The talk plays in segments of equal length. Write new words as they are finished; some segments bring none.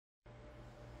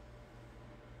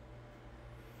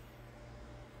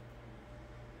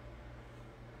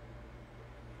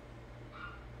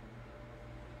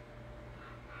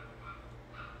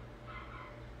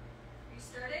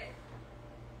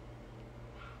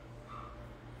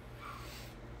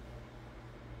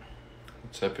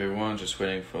What's up, everyone? Just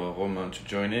waiting for Romain to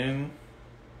join in.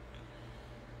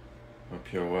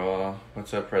 Hope you're well.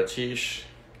 What's up, Ratish?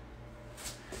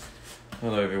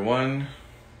 Hello, everyone.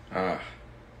 The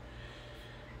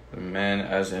man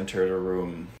has entered the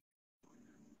room.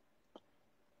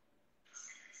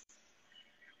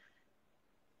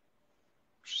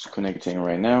 Just connecting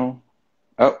right now.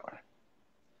 Oh,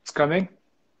 It's coming.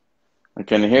 I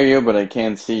can hear you, but I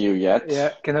can't see you yet. Yeah,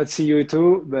 cannot see you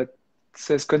too, but it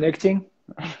says connecting.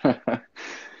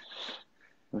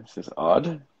 This is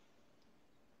odd.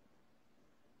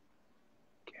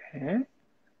 Okay.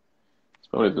 It's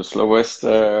probably the slowest.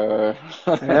 Yeah,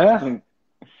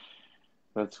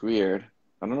 That's weird.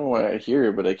 I don't know why I hear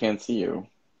you, but I can't see you.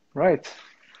 right.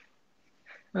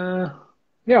 There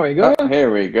we Oh, go.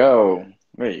 here we go.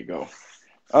 There you go.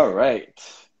 All right.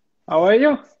 How are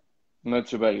you? Not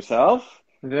too bad yourself.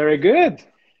 Very good.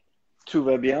 Tout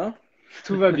va bien.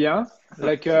 Tout va bien.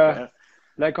 Super.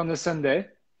 Like on a Sunday.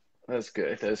 That's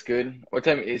good. That's good. What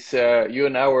time is you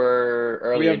an hour We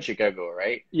earlier in have, Chicago,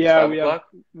 right? It's yeah, five we have o'clock?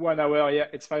 1 hour. Yeah,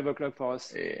 it's 5 o'clock for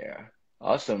us. Yeah.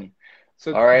 Awesome.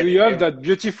 So All do right. you have that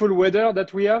beautiful weather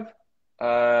that we have?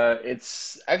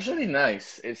 It's actually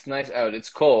nice. It's nice out. It's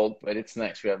cold, but it's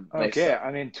nice. We have nice Okay, sun.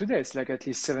 I mean today it's like at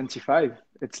least 75.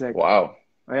 It's like, Wow.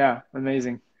 yeah,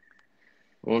 amazing.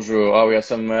 Bonjour. Oh, we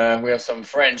have some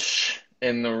French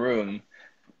in the room.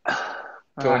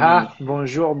 Tony. Aha,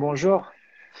 bonjour, bonjour.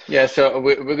 Yeah, so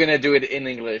we're gonna do it in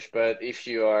English, but if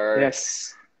you are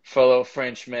Yes. fellow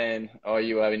Frenchmen or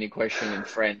you have any question in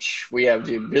French, we have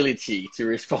the ability to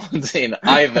respond in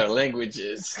either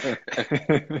languages.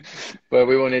 But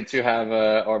we wanted to have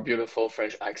our beautiful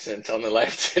French accent on the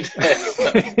live today.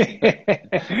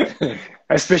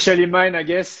 Especially mine, I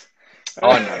guess.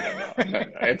 Oh, no,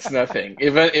 it's nothing.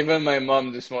 Even my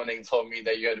mom this morning told me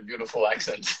that you had a beautiful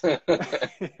accent.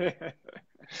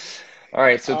 All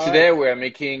right, so All right. today we are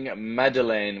making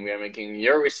Madeleine. We are making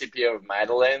your recipe of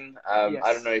Madeleine. I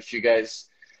don't know Yes. if you guys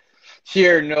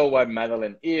here know what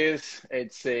Madeleine is.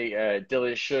 It's a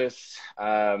delicious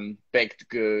baked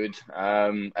good,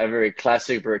 a very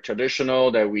classic, very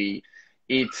traditional that we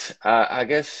eat, I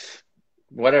guess,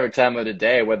 whatever time of the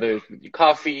day, whether it's with your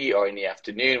coffee or in the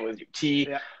afternoon with your tea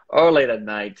Yeah. or late at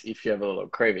night if you have a little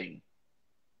craving.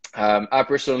 I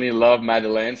personally love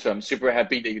Madeleine, so I'm super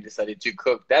happy that you decided to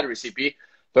cook that recipe.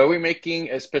 But we're making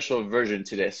a special version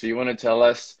today. So you want to tell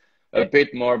us a E-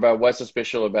 bit more about what's so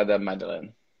special about that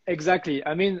Madeleine? Exactly.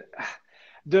 I mean,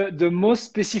 the most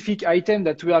specific item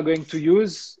that we are going to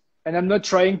use, and I'm not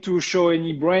trying to show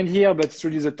any brand here, but it's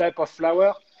really the type of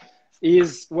flour,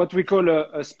 is what we call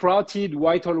a sprouted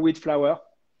white whole wheat flour.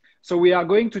 So we are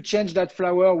going to change that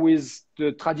flour with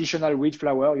the traditional wheat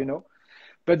flour, you know.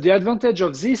 But the advantage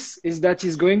of this is that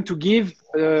it's going to give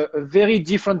a very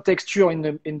different texture in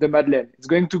the Madeleine. It's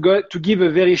going to give a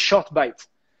very short bite.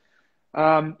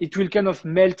 It will kind of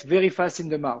melt very fast in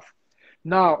the mouth.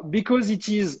 Now, because it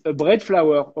is a bread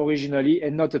flour originally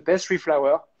and not a pastry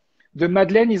flour, the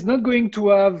Madeleine is not going to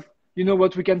have, you know,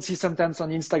 what we can see sometimes on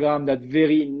Instagram, that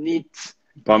very neat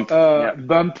Bump. Yeah.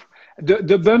 bump.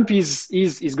 The bump is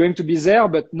going to be there,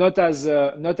 but not as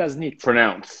neat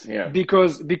Pronounce. Yeah.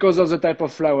 because of the type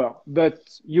of flour. But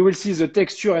you will see the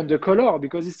texture and the color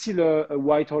because it's still a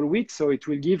white whole wheat, so it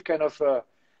will give kind of a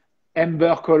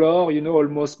amber color, you know,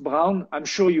 almost brown. I'm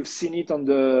sure you've seen it on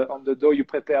the dough you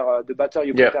prepare, the batter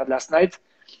you Yeah. prepared last night.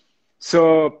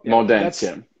 So yeah, More dense.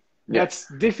 Yeah. Yeah. that's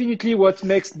definitely what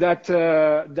makes that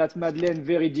Madeleine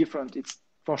very different. It's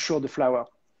for sure the flour.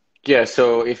 Yeah,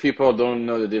 so if people don't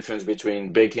know the difference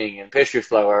between baking and pastry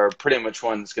flour, pretty much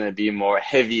one's going to be more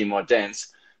heavy, more dense.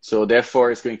 So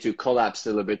therefore, it's going to collapse a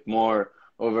little bit more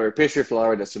over pastry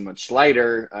flour that's much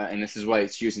lighter. And this is why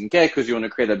it's used in cake, because you want to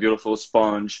create a beautiful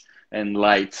sponge and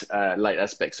light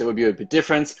aspect. So it would be a bit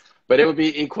different, but it would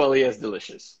be equally as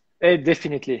delicious.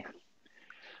 Definitely.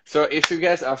 So if you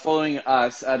guys are following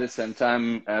us at the same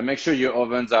time, make sure your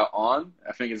ovens are on.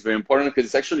 I think it's very important because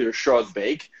it's actually a short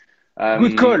bake.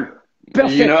 Good call.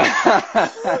 You know,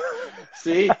 Perfect.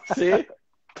 see,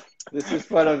 this is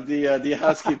part of the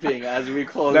housekeeping, as we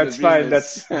call in the That's fine.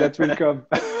 business. That will come.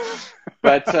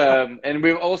 But and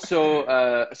we've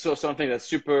also so something that's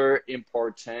super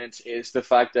important is the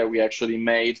fact that we actually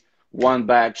made one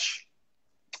batch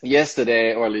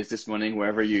yesterday, or at least this morning,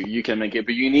 wherever you can make it.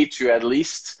 But you need to at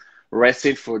least rest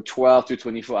it for 12 to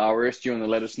 24 hours. Do you want to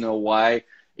let us know why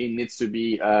it needs to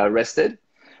be rested?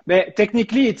 But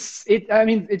technically, I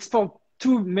mean, it's for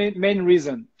two main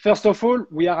reasons. First of all,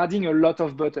 we are adding a lot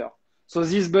of butter. So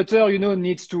this butter, you know,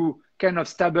 needs to kind of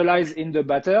stabilize in the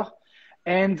batter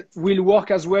and will work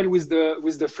as well with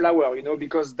the flour, you know,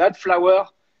 because that flour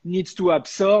needs to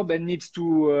absorb and needs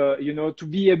to, to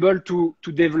be able to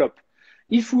develop.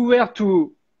 If we were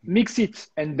to mix it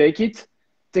and bake it,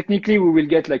 technically we will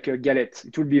get like a galette.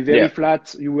 It will be very Yeah.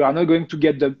 flat. You are not going to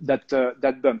get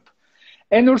that bump.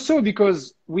 And also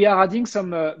because we are adding some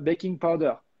baking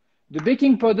powder. The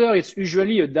baking powder is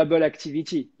usually a double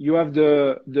activity. You have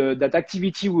that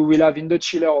activity we will have in the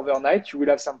chiller overnight. You will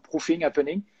have some proofing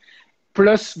happening,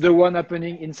 plus the one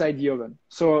happening inside the oven.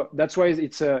 So that's why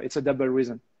it's a double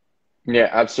reason. Yeah,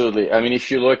 absolutely. I mean, if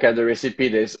you look at the recipe,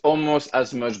 there's almost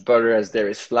as much butter as there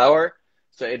is flour.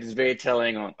 So it is very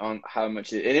telling on how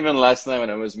much it, and even last night when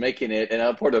I was making it and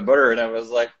I poured the butter and I was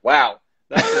like, wow,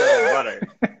 that's a lot of butter.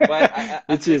 But I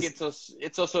It think is.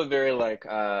 it's also very like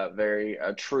very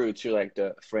true to like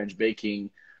the French baking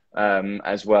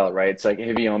as well, right? It's like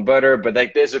heavy on butter, but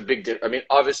like there's a big I mean,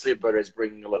 obviously butter is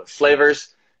bringing a lot of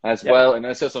flavors as Yeah. well. And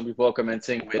I saw some people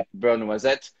commenting with beurre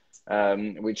noisette,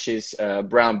 which is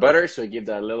brown butter, so it gives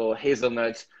that little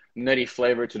hazelnut nutty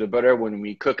flavor to the butter when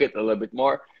we cook it a little bit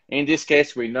more. In this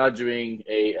case, we're not doing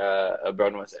a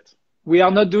beurre noisette. We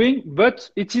are not doing, but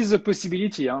it is a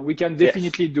possibility. Huh? We can Yes,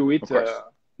 definitely do of it, course.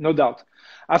 no doubt.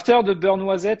 After the beurre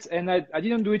noisette, and I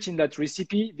didn't do it in that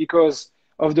recipe because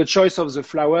of the choice of the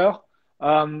flour.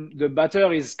 The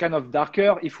batter is kind of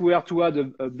darker. If we were to add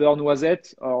a beurre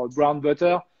noisette or brown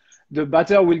butter, the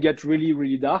batter will get really,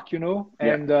 really dark, Yeah,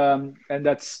 and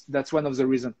that's one of the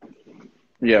reasons.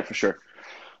 yeah, for sure.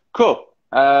 Cool.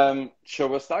 Shall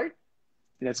we start?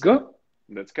 Let's go.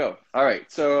 Let's go. All right.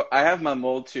 So I have my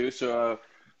mold too. So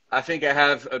I think I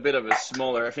have a bit of a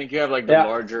smaller. I think you have like the Yeah,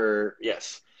 larger.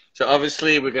 Yes. So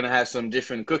obviously we're gonna have some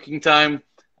different cooking time.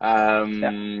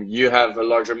 yeah, You have a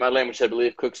larger Madeleine, which I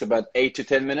believe cooks about 8 to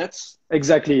 10 minutes.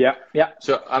 exactly. Yeah, yeah,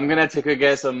 So I'm gonna take a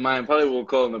guess on mine. Probably will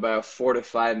call in about 4 to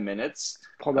 5 minutes.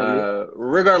 probably.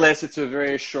 Regardless, it's a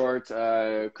very short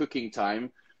cooking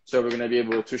time. So we're gonna be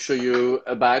able to show you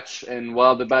a batch, and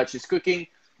while the batch is cooking,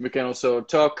 we can also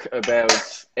talk about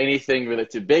anything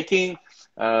related to baking.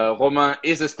 Romain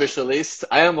is a specialist.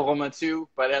 I am a Romain too,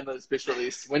 but I'm not a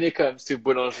specialist when it comes to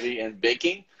boulangerie and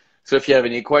baking. So if you have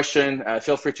any question,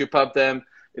 feel free to pop them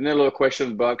in the little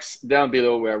question box down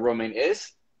below where Romain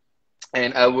is,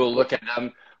 and I will look at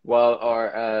them while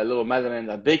our little Madeleine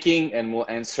are baking, and we'll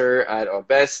answer at our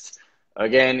best.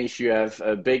 Again, if you have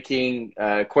a baking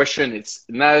question, it's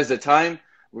now is the time.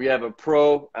 We have a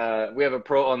pro. We have a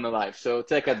pro on the live, so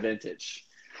take advantage.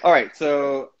 All right,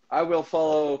 so I will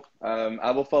follow.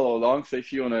 I will follow along. So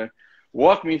if you want to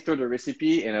walk me through the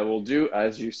recipe, and I will do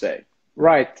as you say.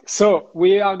 Right. So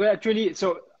we are actually,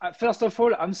 first of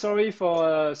all, I'm sorry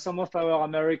for some of our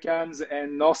Americans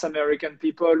and North American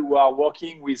people who are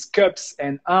working with cups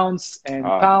and ounce and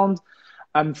Uh, pound.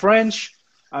 I'm French.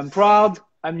 I'm proud.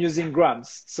 I'm using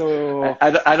grams. So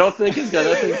I don't think it's got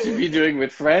nothing to be doing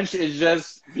with French. It's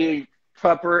just being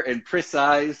proper and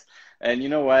precise. And you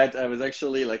know what? I was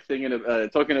actually like thinking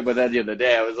of talking about that the other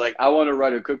day. I was like, I want to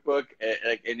write a cookbook,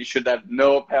 and you should have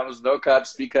no pounds, no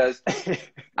cups, because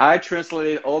I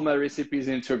translated all my recipes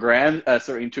into grams,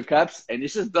 sorry, into cups, and it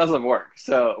just doesn't work.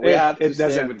 So we have to it stay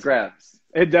with doesn't. grams.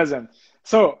 It doesn't.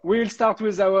 So we'll start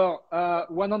with our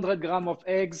 100 gram of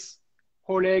eggs,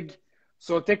 whole egg.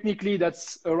 So technically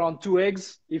that's around 2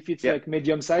 eggs if it's Yeah, like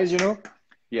medium size.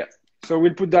 yeah, So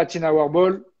we'll put that in our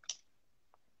bowl.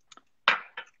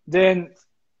 Then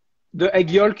the egg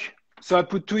yolk. So I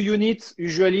put 2 units.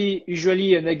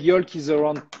 Usually an egg yolk is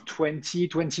around 20,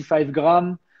 25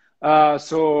 gram.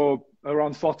 So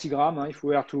around 40 gram if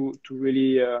we are to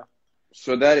really.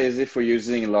 So that is if we're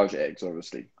using large eggs,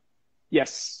 obviously.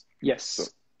 Yes. So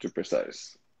Yes. to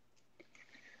precise.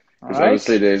 All Because right.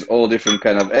 obviously there's all different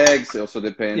kind of eggs. It also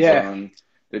depends Yeah. on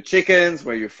the chickens,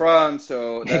 where you're from.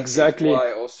 So that is Exactly.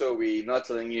 why also we not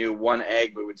telling you one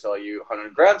egg, but we tell you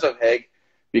 100 grams of egg,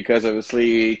 because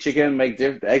obviously chicken make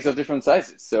eggs of different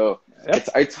sizes. So Yep.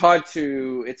 it's hard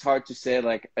to say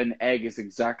like an egg is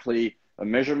exactly a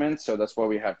measurement. So that's why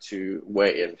we have to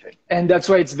weigh everything. And that's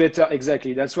why it's better.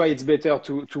 Exactly. That's why it's better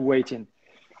to wait in.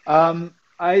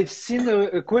 I've seen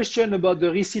a question about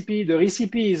the recipe. The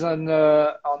recipe is on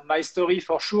my story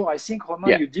for sure. I think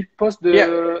Romain, Yeah. you did post Yeah,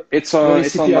 the it's on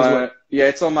recipe as well. my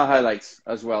it's on my highlights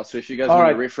as well. So if you guys All want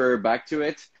to right, refer back to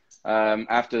it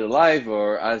after the live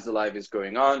or as the live is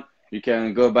going on, you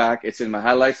can go back. It's in my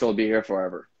highlights. So I'll be here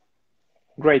forever.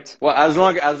 great. Well, as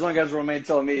long as Romain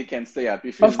told me he can stay up.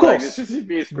 If Of he's like this course,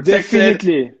 recipe is protected,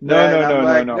 definitely. No, then no, I'm no,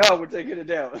 no, like, no, no, we're taking it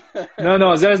down. no,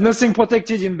 no. There is nothing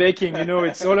protected in baking.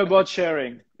 It's all about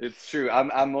sharing. It's true.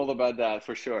 I'm all about that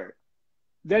for sure.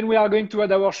 Then we are going to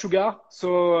add our sugar. So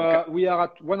Okay. we are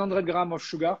at 100 gram of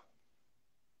sugar.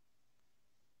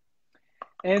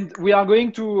 and we are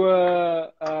going to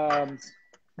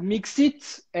mix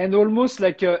it and almost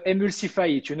like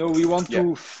emulsify it. You know, we want Yeah.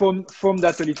 to foam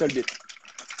that a little bit.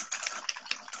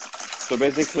 So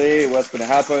basically, what's going to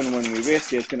happen when we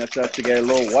whisk, it's going to start to get a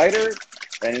little whiter,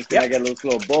 and it's going to Yeah. get a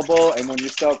little bubble. And when you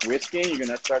stop whisking, you're going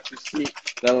to start to see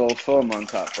that little foam on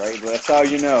top, right? But that's how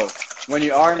you know. When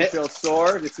your arms feel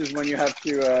sore, this is when you have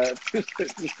to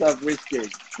stop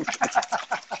whisking.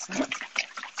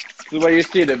 This is what you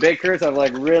see. The bakers have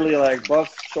like really like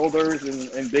buff shoulders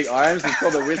and big arms. It's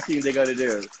all the whisking they got to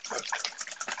do.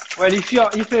 Well,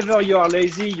 if ever you are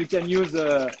lazy, you can use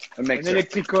A an mixer.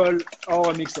 electrical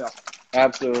or a mixer.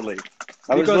 Absolutely.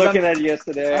 I was Because looking at it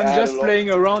yesterday. I'm I had a just little, playing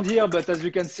around here, but as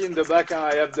you can see in the back,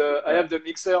 I have the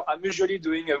mixer. I'm usually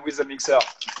doing it with a mixer.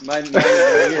 mine is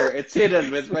right here. It's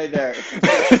hidden. It's right there.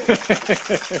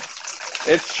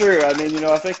 It's true. I mean,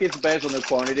 I think it's based on the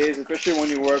quantities, especially when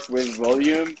you work with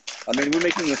volume. I mean, we're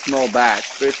making a small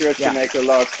batch, but if you're to make a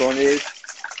large quantities,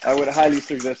 I would highly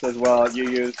suggest as well you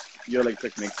use your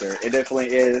electric mixer. It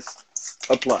definitely is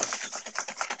a plus.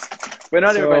 But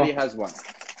not everybody has one.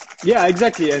 Yeah,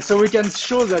 exactly. And so we can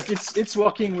show that it's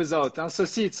working without. Huh? So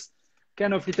see, it's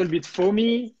kind of a little bit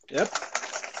foamy. Yep.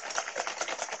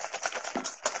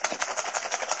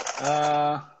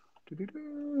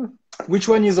 Which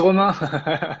one is Romain?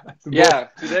 Yeah,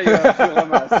 today you have two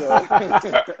Romain, so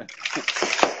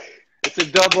it's a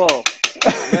double.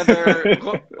 Whether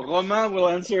Romain will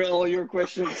answer all your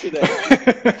questions today.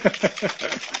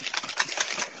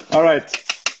 All right.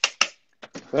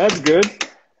 That's good.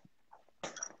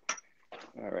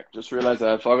 All right, just realized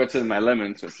I forgot my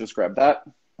lemon, so just grab that.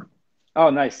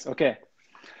 Oh, nice. Okay.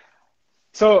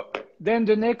 So then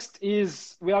the next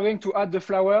is we are going to add the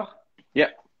flour. Yeah.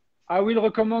 I will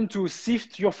recommend to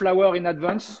sift your flour in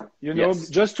advance,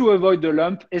 just to avoid the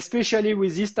lump, especially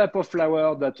with this type of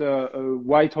flour that a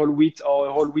white whole wheat or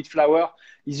a whole wheat flour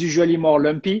is usually more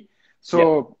lumpy.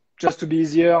 So just to be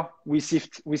easier, we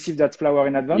sift that flour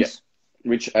in advance. Yeah.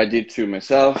 Which I did too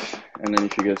myself. And then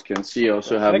if you guys can see, I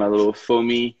also have my little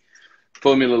foamy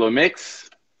little mix.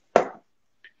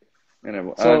 And I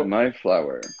will add my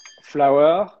flour.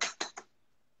 Flour.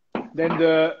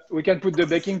 Then we can put the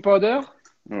baking powder.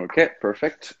 Okay,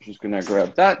 perfect. Just gonna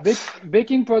grab that.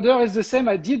 Baking powder is the same.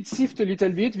 I did sift a little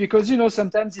bit because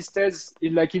sometimes it stays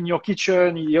like in your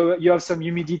kitchen. You have some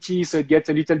humidity, so it gets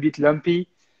a little bit lumpy.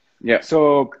 Yeah.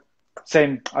 So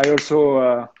same. I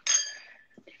also.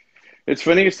 It's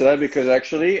funny you said that because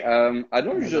actually, I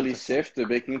don't usually sift the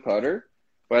baking powder,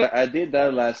 but I did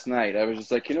that last night. I was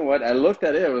just like, you know what? I looked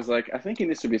at it. I was like, I think it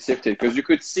needs to be sifted because you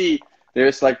could see.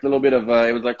 There's like a little bit of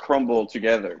it was like crumbled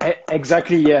together.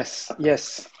 Exactly. Yes.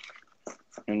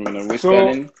 And we're gonna whisk that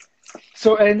in.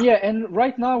 And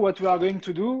right now what we are going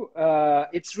to do,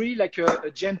 it's really like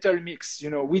a gentle mix.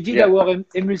 We did our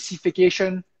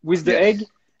emulsification with the egg,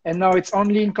 and now it's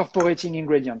only incorporating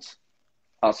ingredients.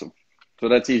 Awesome. So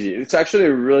that's easy. It's actually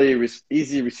a really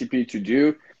easy recipe to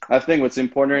do. I think what's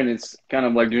important is kind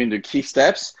of like doing the key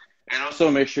steps, and also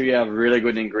make sure you have really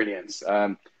good ingredients.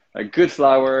 A good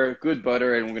flour, good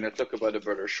butter, and we're going to talk about the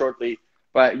butter shortly.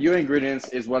 But your ingredients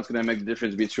is what's going to make the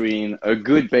difference between a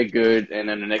good baked good and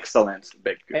an excellent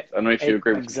baked good. I don't know if you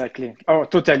agree with me. Exactly. Oh,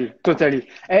 totally.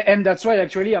 And that's why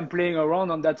actually I'm playing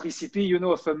around on that recipe,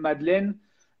 of a Madeleine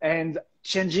and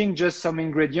changing just some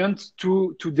ingredients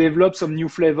to develop some new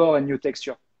flavor and new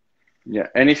texture. Yeah,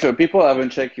 and if people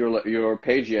haven't checked your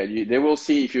page yet, they will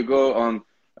see if you go on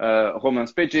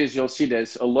Romain's pages, you'll see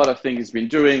there's a lot of things he's been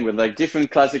doing with like different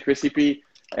classic recipe,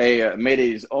 made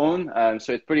his own.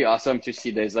 So it's pretty awesome to see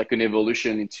there's like an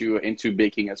evolution into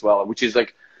baking as well, which is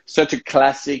like such a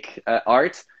classic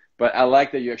art. But I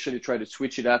like that you actually try to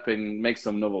switch it up and make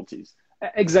some novelties.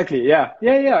 Exactly. Yeah.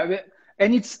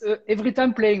 And it's every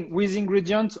time playing with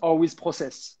ingredients or with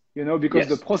process, because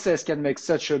the process can make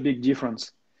such a big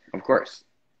difference. Of course.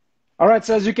 All right.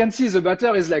 So as you can see, the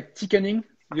batter is like thickening.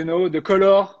 The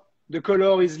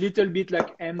color is a little bit like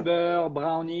amber,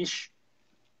 brownish.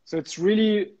 So it's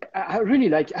really, I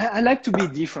like to be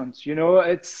different.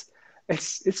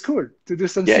 It's cool to do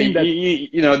something.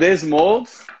 Yeah, there's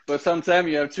molds, but sometimes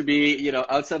you have to be,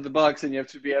 outside the box and you have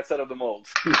to be outside of the mold.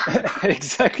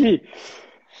 Exactly.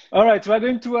 All right. We're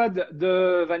going to add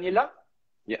the vanilla.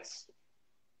 Yes.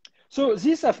 So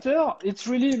this after, it's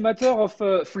really a matter of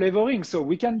flavoring. So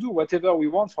we can do whatever we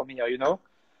want from here,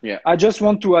 Yeah. I just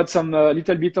want to add some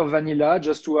little bit of vanilla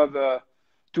just to have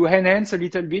to enhance a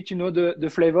little bit, the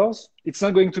flavors. It's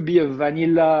not going to be a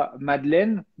vanilla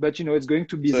Madeleine, but it's going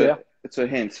to be there. It's a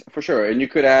hint for sure. And you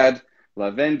could add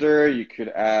lavender. You could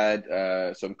add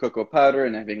some cocoa powder,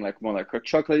 and having like more like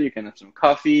chocolate. You can have some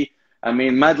coffee. I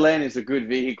mean, Madeleine is a good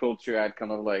vehicle to add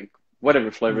kind of like whatever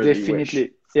flavor that you wish.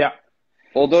 Definitely. Yeah.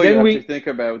 Although you Then have to we, think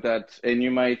about that, and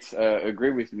you might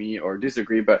agree with me or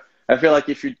disagree, but I feel like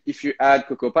if you add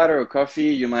cocoa powder or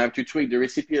coffee, you might have to tweak the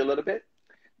recipe a little bit.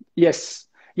 yes.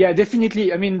 Yeah,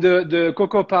 definitely. I mean, the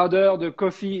cocoa powder, the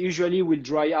coffee usually will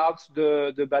dry out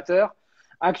the batter.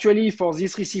 Actually, for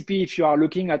this recipe, if you are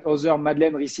looking at other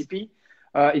Madeleine recipe,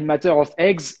 in matter of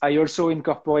eggs, I also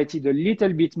incorporated a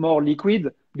little bit more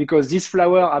liquid because this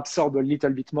flour absorb a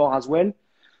little bit more as well.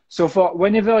 So for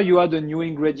whenever you add a new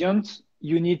ingredient,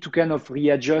 you need to kind of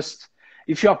readjust.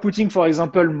 If you are putting, for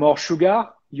example, more sugar,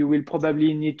 you will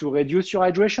probably need to reduce your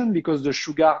hydration because the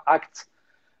sugar acts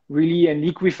really and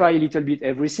liquefy a little bit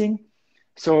everything.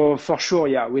 So for sure,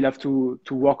 yeah, we'll have to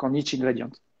work on each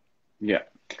ingredient. Yeah.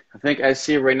 I think I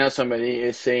see right now somebody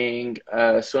is saying,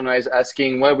 Sona is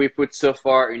asking what we put so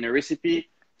far in the recipe.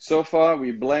 So far,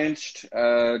 we blanched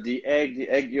the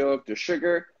egg yolk, the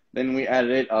sugar. Then we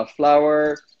added our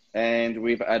flour, and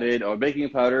we've added our baking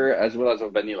powder as well as our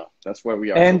vanilla. That's where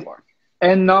we are so And far.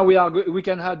 and now we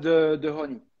can add the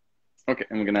honey. Okay,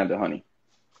 and we're gonna add the honey.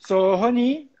 So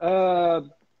honey,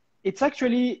 it's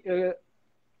actually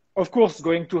of course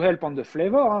going to help on the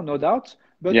flavor, no doubt,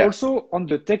 but Yeah. also on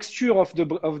the texture of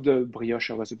the brioche.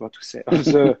 I was about to say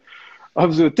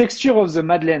of the texture of the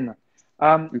Madeleine.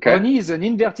 Okay. Honey is an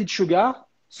inverted sugar,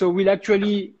 so we'll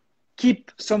actually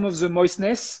keep some of the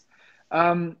moistness.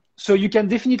 So you can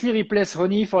definitely replace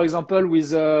honey, for example,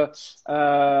 with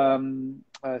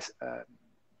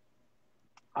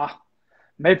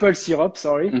maple syrup.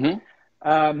 Sorry.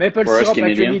 Mm-hmm. Maple For us syrup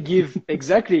actually Canadian. give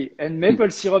exactly, and maple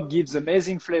syrup gives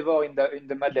amazing flavor in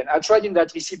the Madeleine. I tried in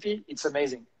that recipe; it's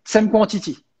amazing. Same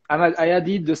quantity. I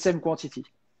added the same quantity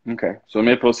Okay, so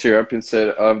maple syrup instead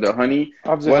of the honey.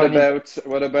 of the What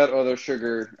honey. about other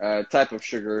sugar, type of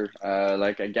sugar,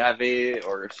 like agave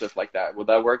or stuff like that? Would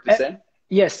that work the Eh, same?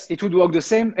 yes, it would work the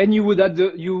same, and you would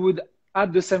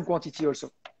add the same quantity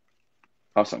also.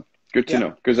 Awesome. Good to Yeah,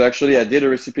 know. Because actually, I did a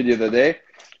recipe the other day,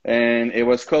 and it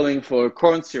was calling for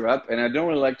corn syrup, and I don't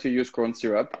really like to use corn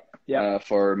syrup yeah,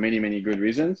 for many, many good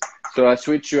reasons. So I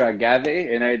switched to agave,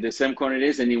 and I had the same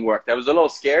quantities, and it worked. I was a little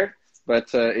scared, but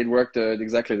it worked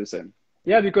exactly the same.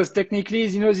 yeah. Because technically,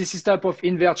 this is type of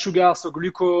invert sugar, so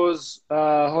glucose,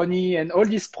 honey, and all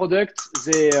these products,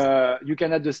 they you can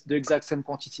add the exact same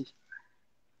quantity.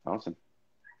 Awesome.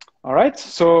 All right.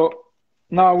 So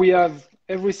now we have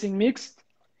everything mixed.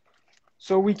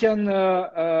 So we can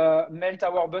melt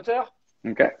our butter.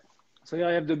 Okay. So here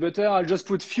I have the butter. I'll just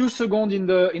put few seconds in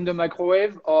the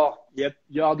microwave. Or yep,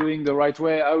 you are doing the right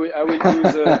way. I will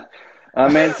use.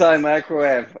 I'm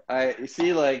anti-microwave. You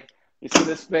see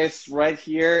the space right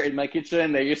here in my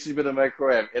kitchen. There used to be the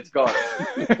microwave. It's gone.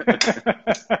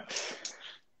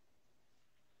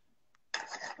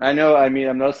 I know. I mean,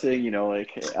 I'm not saying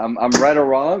like I'm right or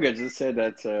wrong. I just said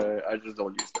that I just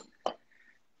don't use them.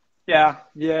 Yeah.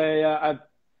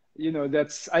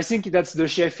 I think that's the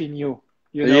chef in you.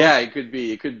 Yeah, it could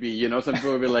be. It could be. Some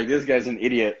people will be like, "This guy's an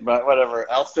idiot," but whatever.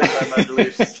 I'll stand by my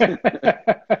beliefs.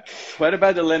 What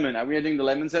about the lemon? Are we adding the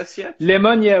lemon zest yet?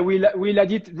 Lemon, yeah, we'll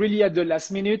add it really at the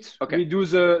last minute. Okay. We do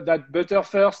that butter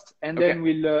first, and Okay. then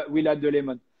we'll add the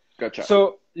lemon. Gotcha.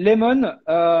 So lemon,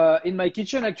 in my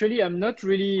kitchen, actually, I'm not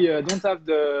really don't have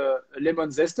the lemon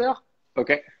zester.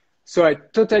 Okay. So I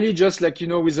totally just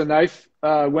with a knife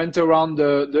went around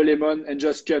the lemon and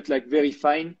just cut like very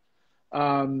fine.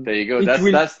 There you go. It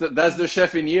will That's the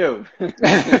chef in you.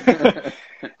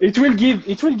 it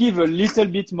will give a little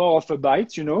bit more of a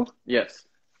bite, Yes.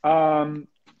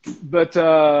 But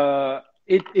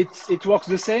it works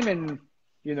the same, and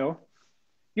you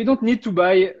don't need to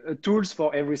buy tools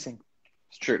for everything.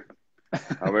 It's true.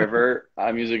 However,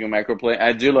 I'm using a microplane.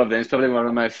 I do love them. It's probably one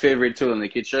of my favorite tools in the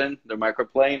kitchen, the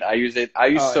microplane. I use it. I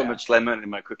use so much lemon in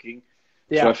my cooking.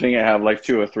 Yeah. So I think I have like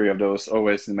 2 or 3 of those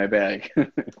always in my bag.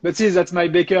 But see, that's my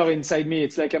baker inside me.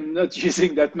 It's like I'm not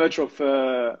using that much of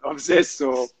this.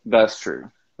 So That's true.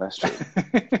 That's true.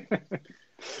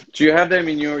 Do you have them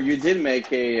in you did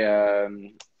make a,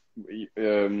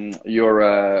 your,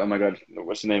 oh my God,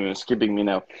 what's the name? It's skipping me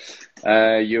now.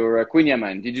 Your Queen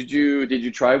Yaman. Did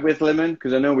you try with lemon?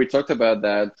 Because I know we talked about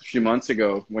that a few months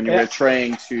ago when you were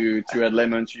trying to add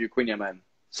lemon to your Queen Yaman.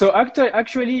 So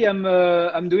actually,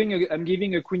 I'm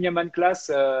giving a Queen Yaman class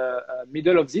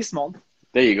middle of this month.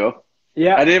 There you go.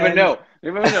 Yeah, I didn't even know.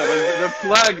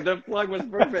 The plug was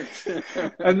perfect.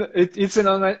 And it's an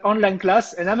online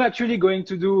class, and I'm actually going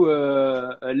to do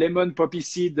a lemon poppy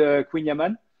seed Queen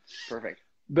Yaman. Perfect.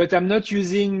 But I'm not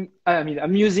using. I mean,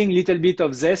 I'm using a little bit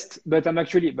of zest, but I'm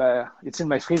actually. It's in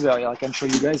my freezer here. I can show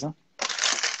you guys. Huh?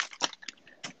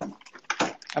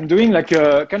 I'm doing like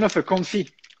a kind of a confit.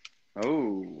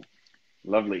 Oh,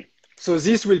 lovely. So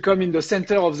this will come in the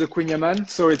center of the queen yaman.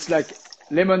 So it's like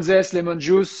lemon zest, lemon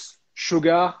juice,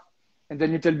 sugar, and then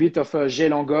a little bit of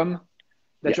gel en gomme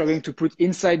that you're going Yes. to put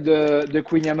inside the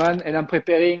queen yaman. And I'm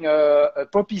preparing a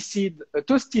poppy seed, a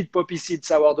toasted poppy seed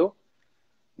sourdough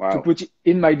to Wow. put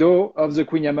in my dough of the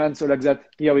queen yaman. So like that,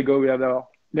 here we go. We have our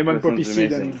lemon That poppy sounds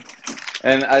seed. amazing.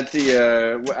 And And at the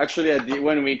actually at the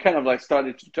when we kind of like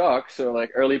started to talk, so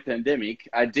like early pandemic,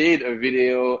 I did a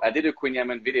video, I did a Queen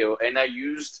Yaman video, and I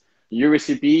used your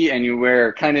recipe, and you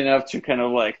were kind enough to kind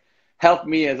of like help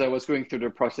me as I was going through the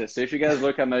process. So if you guys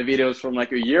look at my videos from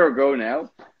like a year ago now,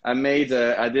 I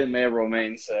did make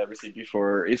Romain's recipe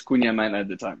for his Queen Yaman at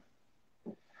the time.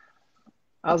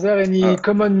 are there any Uh,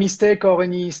 common mistake or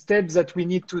any steps that we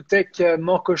need to take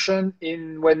more caution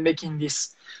in when making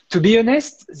this? To be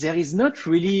honest, there is not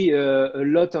really a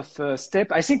lot of step.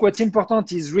 I think what's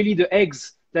important is really the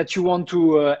eggs that you want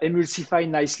to emulsify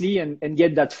nicely and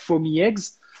get that foamy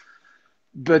eggs.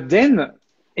 But then the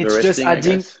it's just resting, I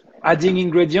guess. adding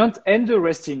ingredient and the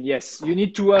resting. Yes, you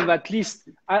need to have at least.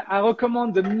 I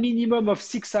recommend the minimum of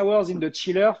 6 hours in the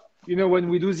chiller. You know, when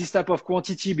we do this type of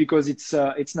quantity because it's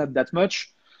not that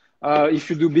much. If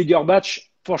you do bigger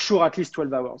batch, for sure at least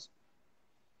 12 hours.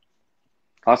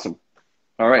 Awesome.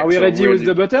 All Are right, we so ready with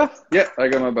the butter? yeah, I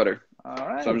got my butter. All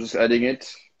So I'm right. just adding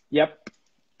it Yep.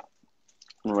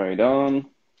 right on.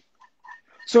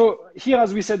 So here,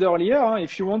 as we said earlier,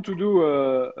 if you want to do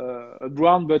a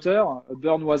brown butter, a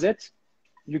burnt noisette,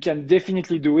 you can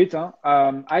definitely do it.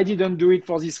 I didn't do it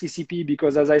for this recipe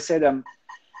because, as I said,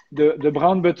 the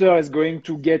brown butter is going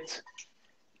to get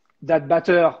that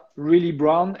batter really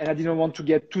brown, and I didn't want to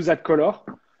get to that color.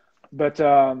 But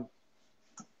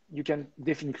you can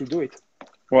definitely do it.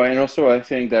 Well, and also I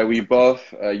think that we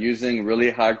both using really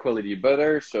high quality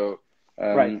butter. So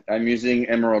Right. I'm using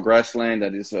Emerald Grassland,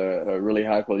 that is a really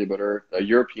high quality butter, a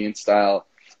European style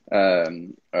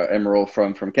Emerald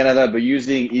from Canada, but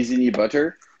using Isigny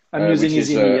butter, I'm using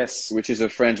Isigny, yes. which is a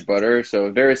French butter.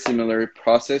 So very similar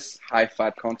process, high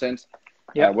fat content.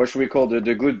 Yeah. What should we call the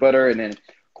good butter? And then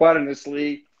quite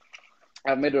honestly,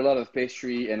 I've made a lot of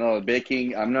pastry and a lot of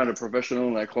baking. I'm not a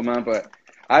professional like Romain, but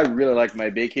I really like my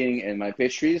baking and my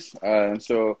pastries.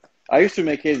 So I used to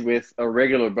make it with a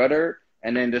regular butter.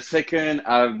 And then the second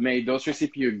I've made those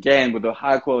recipes again with a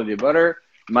high quality butter,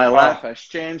 my life Wow. has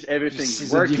changed. You see Everything's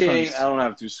the working. I difference. don't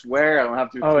have to swear. I don't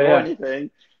have to Oh, throw yeah.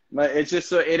 anything. But it's just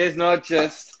so it is not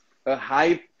just a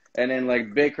hype and then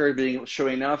like baker being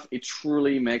showing off. It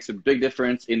truly makes a big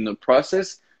difference in the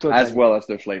process as Totally. well as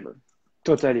the flavor.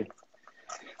 Totally.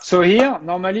 So here,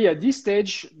 normally at this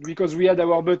stage, because we had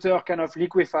our butter kind of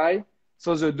liquefy,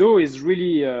 so the dough is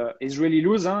really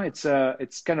loose. Huh?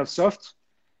 It's kind of soft.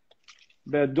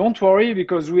 But don't worry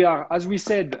because we are, as we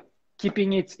said,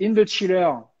 keeping it in the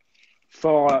chiller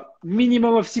for a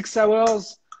minimum of 6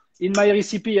 hours. In my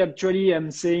recipe, actually,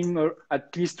 I'm saying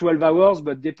at least 12 hours,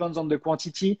 but depends on the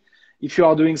quantity. If you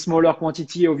are doing smaller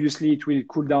quantity, obviously it will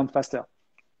cool down faster.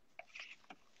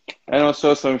 And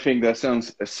also something that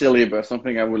sounds silly, but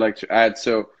something I would like to add.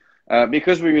 So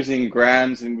because we're using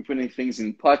grams and we're putting things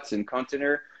in pots and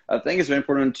container, I think it's very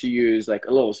important to use like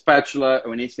a little spatula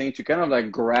or anything to kind of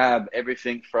like grab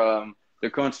everything from the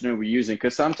container we're using.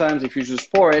 Because sometimes if you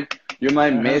just pour it, you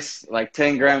might Uh-huh. miss like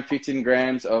 10 grams, 15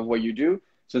 grams of what you do.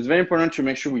 So it's very important to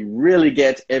make sure we really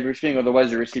get everything.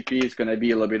 Otherwise, the recipe is going to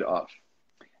be a little bit off.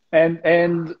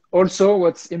 And also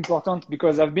what's important,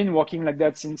 because I've been working like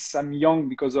that since I'm young,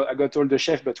 because I got all the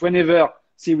chef, but whenever,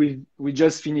 see, we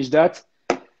just finished that,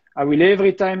 I will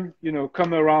every time,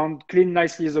 come around, clean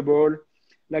nicely the bowl.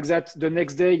 Like that, the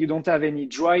next day you don't have any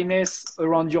dryness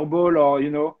around your bowl, or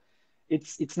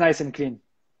it's nice and clean.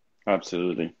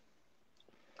 Absolutely.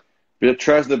 But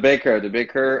trust the baker. The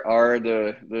baker are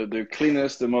the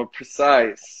cleanest, the more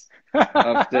precise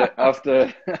of the of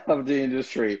the of the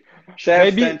industry.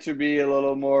 Chefs Maybe tend to be a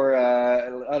little more.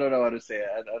 I don't know how to say it.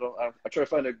 I don't. I try to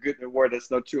find a good word that's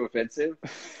not too offensive.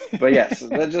 But yes,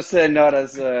 let's just say not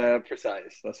as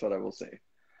precise. That's what I will say.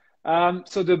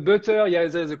 so the butter, yeah,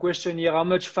 there's a question here. How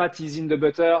much fat is in the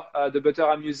butter? The butter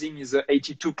I'm using is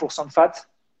 82% fat.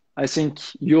 I think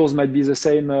yours might be the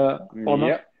same, or not.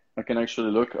 Yeah, I can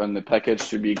actually look on the package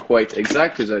to be quite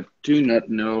exact because I do not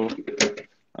know.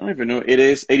 I don't even know. It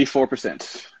is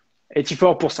 84%.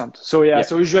 84%. So yeah, Yeah.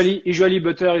 so usually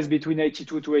butter is between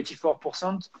 82 to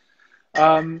 84%.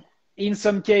 In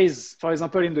some case, for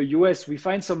example, in the US, we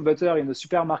find some butter in the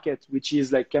supermarket, which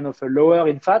is like kind of a lower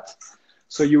in fat.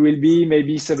 So you will be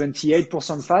maybe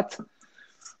 78% fat.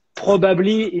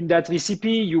 Probably in that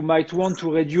recipe, you might want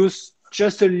to reduce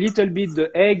just a little bit the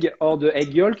egg or the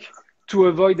egg yolk to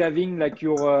avoid having like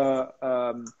your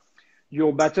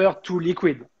batter too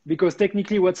liquid. Because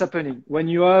technically what's happening when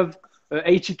you have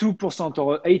 82%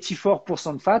 or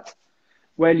 84% fat,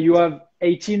 well, you have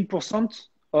 18%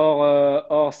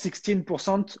 or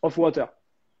 16% of water.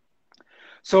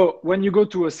 So when you go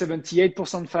to a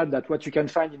 78% fat, that's what you can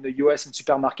find in the US in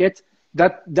supermarket,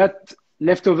 that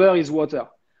leftover is water.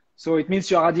 So it means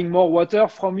you're adding more water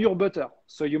from your butter.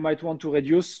 So you might want to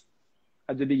reduce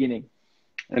at the beginning.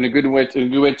 And a good way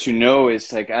to know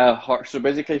is like how hard. So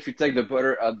basically, if you take the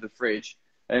butter out of the fridge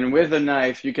and with a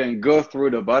knife, you can go through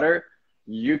the butter,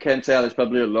 you can tell it's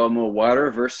probably a lot more water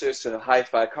versus a high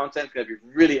fat content. It's going to be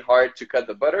really hard to cut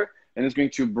the butter and it's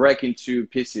going to break into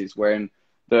pieces. Where in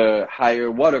the higher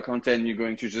water content, you're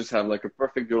going to just have like a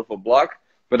perfect, beautiful block.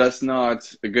 But that's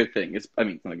not a good thing. It's not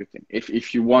a good thing.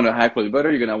 If you want a high quality butter,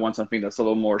 you're going to want something that's a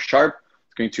little more sharp.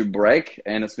 It's going to break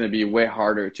and it's going to be way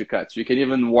harder to cut. So you can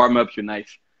even warm up your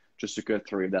knife just to cut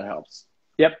through if that helps.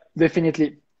 Yep,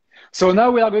 definitely. So now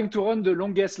we are going to run the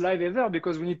longest live ever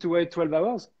because we need to wait 12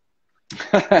 hours.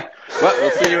 Well,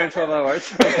 we'll see you in 12 hours.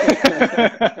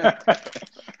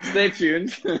 Stay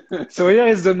tuned. So here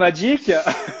is the magic.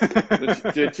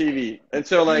 the TV. And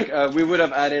so like we would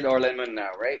have added our lemon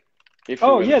now, right?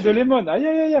 Oh yeah, the lemon.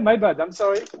 Yeah. My bad. I'm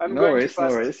sorry. I'm no going worries, too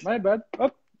fast. No worries. My bad.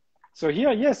 Oh. So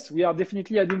here, yes, we are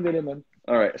definitely adding the lemon.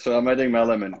 All right. So I'm adding my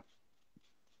lemon.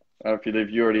 I don't know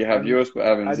if you already have yours, but I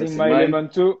haven't. Adding my lemon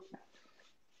too.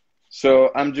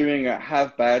 So I'm doing a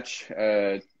half batch.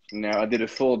 Now I did a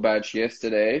full batch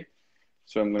yesterday.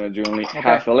 So I'm going to do only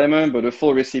half a lemon, but the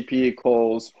full recipe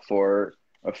calls for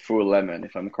a full lemon,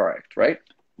 if I'm correct, right?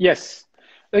 Yes.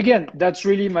 Again, that's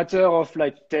really a matter of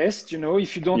like taste. You know,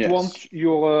 if you don't want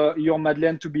your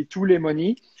Madeleine to be too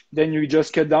lemony, then you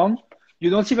just cut down. You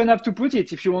don't even have to put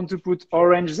it. If you want to put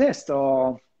orange zest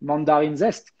or mandarin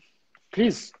zest,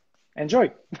 please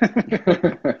enjoy.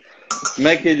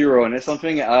 Make it your own. It's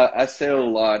something I say a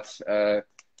lot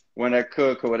when I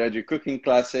cook or when I do cooking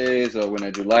classes or when I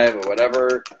do live or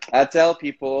whatever. I tell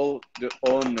people to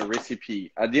own the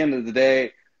recipe. At the end of the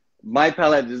day, my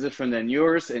palate is different than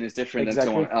yours and it's different than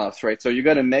someone else, right? So you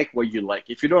got to make what you like.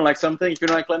 If you don't like something, if you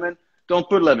don't like lemon, don't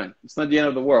put lemon. It's not the end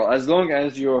of the world. As long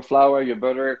as your flour, your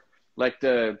butter, like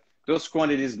those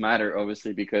quantities matter,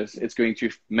 obviously, because it's going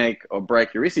to make or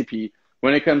break your recipe.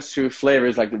 When it comes to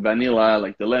flavors like the vanilla,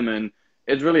 like the lemon,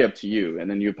 it's really up to you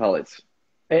and then your palate.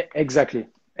 Exactly.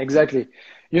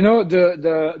 You know,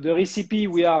 the recipe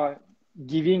we are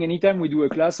giving anytime we do a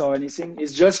class or anything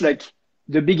is just like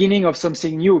the beginning of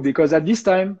something new, because at this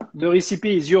time, the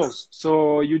recipe is yours.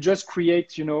 So you just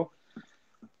create, you know,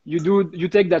 you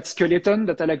take that skeleton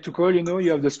that I like to call, you know,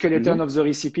 you have the skeleton of the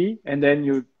recipe and then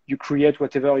you create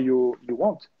whatever you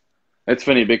want. It's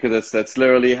funny because that's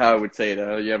literally how I would say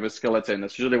it. You have a skeleton.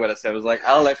 That's usually what I say. I was like,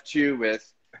 I left you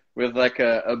with like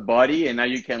a body, and now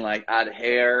you can like add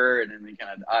hair, and then you can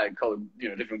add eye color, you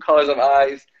know, different colors of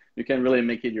eyes. You can really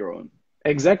make it your own.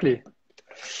 Exactly.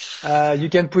 You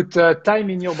can put thyme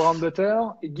in your brown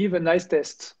butter. Give a nice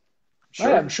taste. Sure.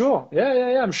 Yeah, I'm sure.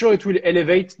 Yeah. I'm sure it will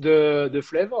elevate the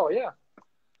flavor. Yeah.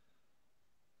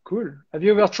 Cool. Have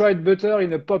you ever tried butter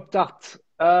in a Pop-Tart?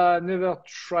 Never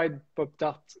tried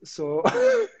Pop-Tart, so.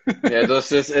 Yeah,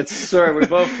 it's sir, we're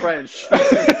both French.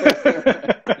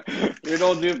 We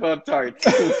don't do Pop-Tarts.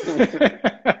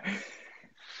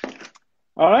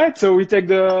 All right, so we take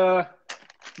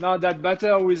now that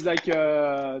batter with like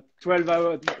 12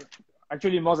 hours,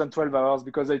 actually more than 12 hours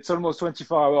because it's almost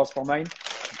 24 hours for mine.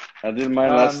 I did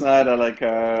mine last night at like,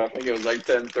 I think it was like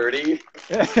 10:30.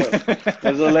 It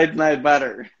was a late night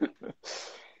batter.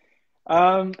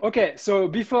 Okay, so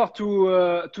before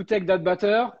to take that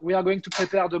batter, we are going to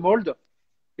prepare the mold.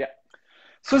 Yeah.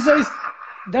 So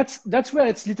that's where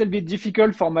it's a little bit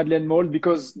difficult for Madeleine mold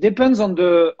because depends on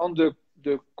the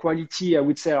quality, I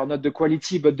would say, or not the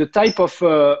quality, but the type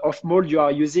of mold you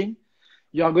are using.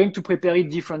 You are going to prepare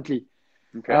it differently.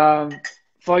 Okay.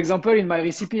 For example, in my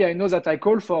recipe, I know that I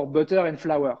call for butter and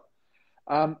flour.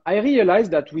 I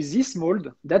realized that with this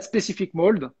mold, that specific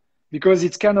mold, because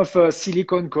it's kind of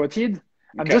silicone coated,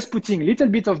 I'm just putting a little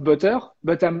bit of butter,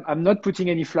 but I'm not putting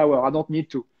any flour. I don't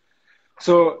need to.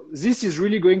 So this is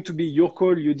really going to be your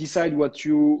call. You decide what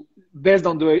based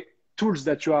on the tools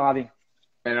that you are having.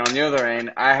 And on the other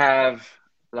end, I have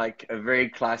like a very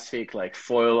classic like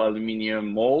foil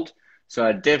aluminum mold. So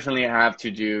I definitely have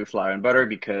to do flour and butter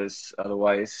because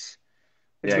otherwise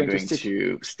they are going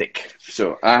to stick.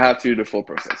 So I have to do the full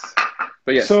process.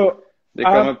 But yes, so, they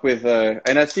come up with,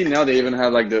 and I see now they even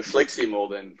have like the flexi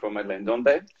mold from Madeleine, don't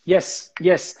they? Yes.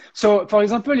 So for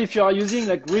example, if you are using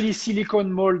like really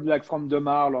silicone mold, like from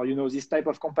Demarle or, you know, this type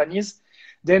of companies,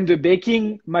 then the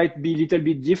baking might be a little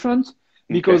bit different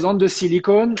because Okay. on the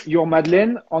silicone, your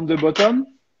Madeleine on the bottom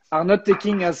are not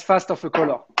taking as fast of a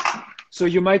color. So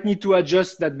you might need to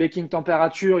adjust that baking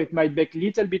temperature. It might bake a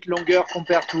little bit longer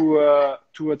compared to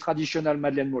a traditional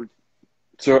Madeleine mold.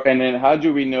 So, and then how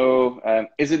do we know,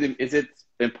 is it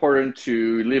important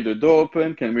to leave the door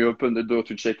open? Can we open the door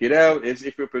to check it out?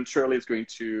 If we open shortly, it's going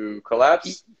to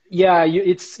collapse? Yeah,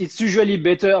 it's usually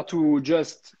better to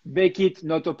just bake it,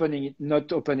 not opening it,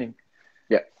 not opening.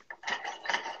 Yeah.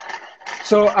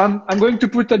 So I'm going to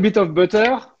put a bit of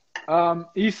butter.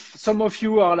 If some of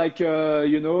you are like,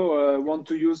 want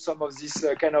to use some of this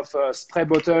kind of spray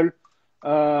bottle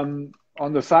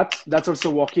on the fat, that's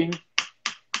also working.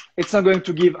 It's not going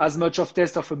to give as much of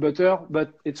taste of a butter,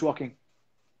 but it's working.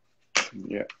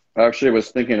 Yeah. I actually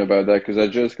was thinking about that because I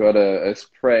just got a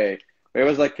spray. It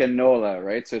was like canola,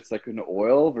 right? So it's like an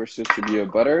oil versus to be a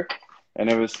butter. And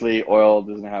obviously oil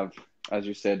doesn't have, as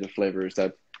you said, the flavors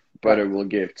that butter will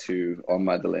give to our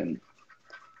Madeleine.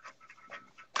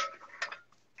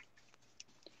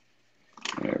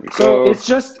 There we So go. it's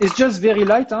just very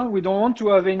light. Huh? We don't want to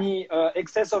have any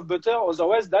excess of butter.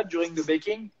 Otherwise, that during the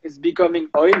baking is becoming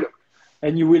oil,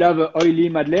 and you will have an oily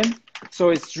Madeleine. So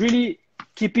it's really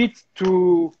keep it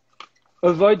to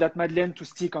avoid that Madeleine to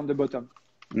stick on the bottom.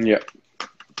 Yeah.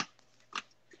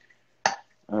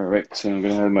 All right. So I'm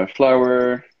gonna have my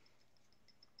flour.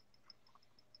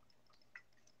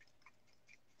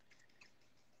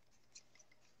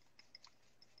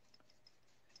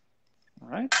 All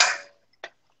right.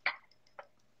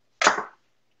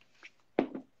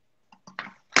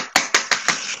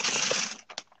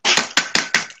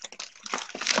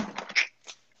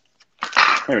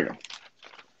 There we go.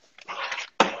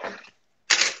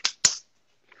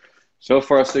 So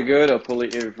far, so good. Hopefully,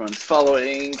 everyone's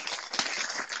following.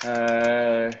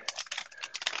 That's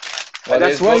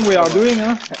why we are doing,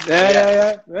 huh?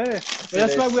 Yeah.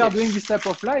 That's why we are tips. doing this type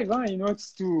of live, huh? You know,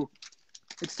 it's to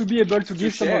be able to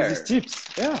give some of these tips.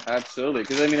 Yeah. Absolutely.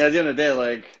 Because I mean, at the end of the day,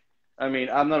 like, I mean,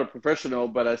 I'm not a professional,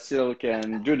 but I still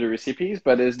can do the recipes.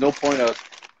 But there's no point of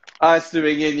us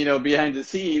doing it, you know, behind the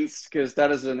scenes, because that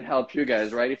doesn't help you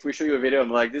guys, right? If we show you a video, I'm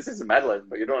like, this is a Madeleine,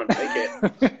 but you don't want to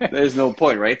make it. There's no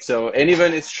point, right? So, and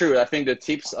even it's true. I think the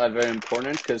tips are very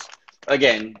important because,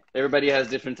 again, everybody has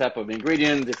different type of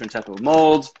ingredients, different type of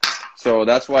molds. So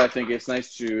that's why I think it's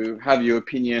nice to have your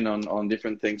opinion on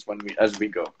different things as we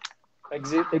go.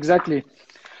 Exactly.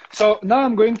 So now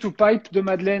I'm going to pipe the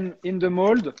Madeleine in the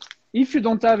mold. If you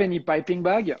don't have any piping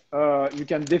bag, you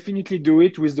can definitely do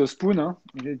it with the spoon. Huh?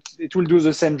 It will do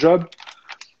the same job.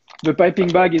 The piping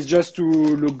bag is just to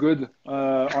look good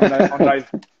on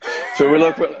live. So we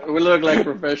look like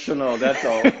professional. That's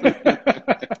all.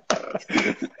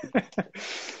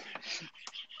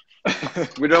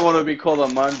 We don't want to be called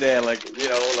on Monday, like, you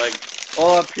know, like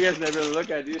all our peers never look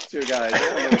at these two guys. They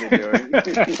don't know what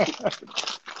they're doing.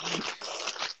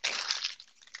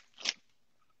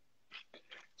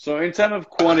 So in terms of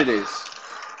quantities,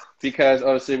 because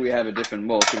obviously we have a different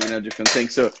mold, so we know different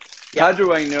things. So how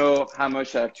do I know how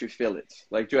much I have to fill it?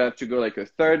 Like, do I have to go like a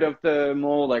third of the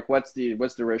mold? Like, what's the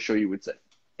ratio you would say?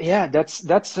 Yeah, that's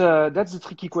a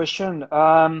tricky question.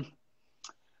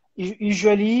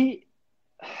 Usually,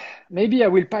 maybe I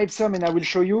will pipe some and I will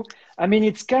show you. I mean,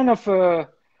 it's kind of a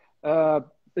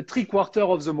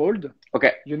 3/4 of the mold.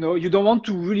 Okay. You know, you don't want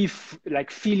to really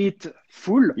fill it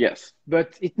full. Yes.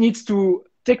 But it needs to,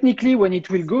 technically, when it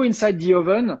will go inside the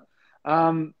oven,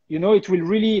 you know, it will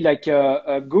really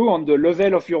go on the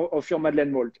level of your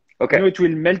Madeleine mold. Okay. You know, it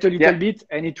will melt a little bit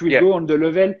and it will go on the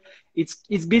level.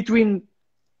 It's between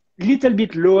little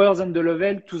bit lower than the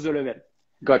level to the level.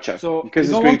 Gotcha. So because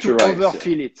you don't want to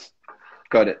overfill it.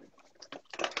 Got it.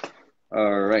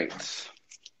 All right.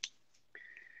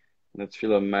 Let's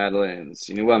fill up Madeleine's.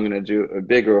 You know what? I'm going to do a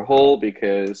bigger hole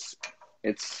because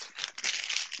it's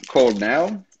cold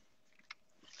now.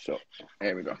 So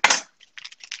there we go.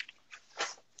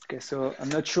 Okay, so I'm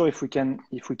not sure if we can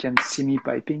see me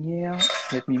piping here.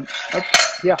 Let me up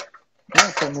here. Yeah,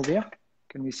 I can move here.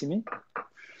 Can we see me?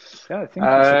 Yeah, I think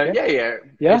it's okay.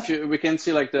 Yeah. We can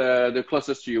see like the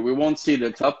closest to you. We won't see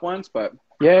the top ones, but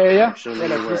yeah. Actually,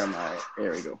 where am I?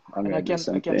 There we go. I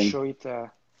can show it.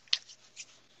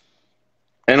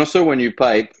 And also when you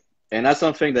pipe, and that's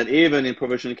something that even in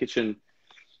professional kitchen,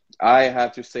 I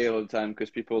have to say all the time because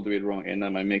people do it wrong, and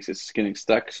that might make it getting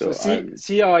stuck. So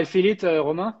see how I feel it,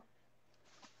 Romain?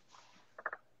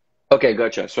 Okay,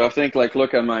 gotcha. So I think like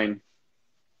look at mine.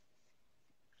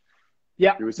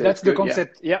 Yeah, that's the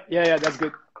concept. Yeah, that's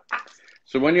good.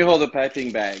 So when you hold a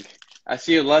piping bag, I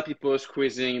see a lot of people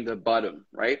squeezing the bottom,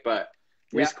 right? But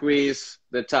we Yeah, squeeze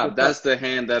the the top. top. That's the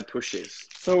hand that pushes.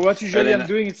 So what And usually I'm then,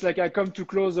 doing, it's like I come too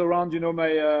close around, my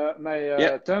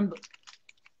yeah, thumb,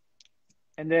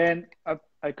 and then up,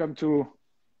 I come to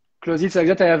close it like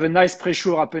that. I have a nice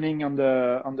pressure happening on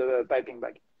the piping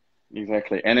bag.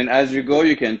 exactly. And then as you go,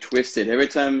 you can twist it. Every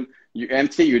time you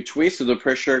empty, you twist, so the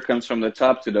pressure comes from the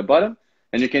top to the bottom.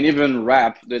 And you can even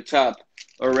wrap the top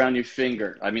around your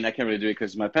finger. I mean, I can't really do it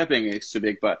because my piping is too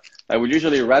big, but I would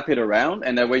usually wrap it around,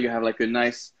 and that way you have like a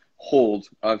nice hold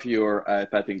of your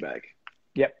piping bag.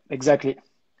 Yeah, exactly.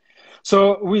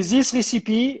 So with this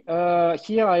recipe,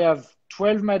 here I have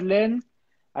 12 Madeleine.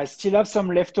 I still have some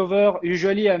leftover.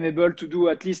 Usually I'm able to do,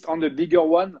 at least on the bigger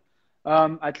one,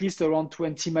 at least around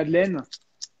 20 Madeleine.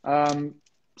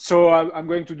 So I'm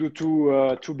going to do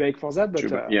two bake for that,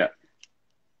 but Yeah.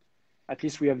 at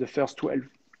least we have the first 12.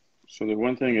 So the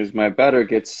one thing is my batter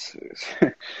gets,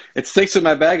 it sticks to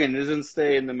my bag and doesn't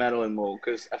stay in the Madeleine mold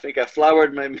because I think I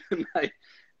floured my mix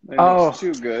Oh,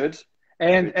 too good.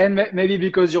 and maybe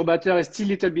because your batter is still a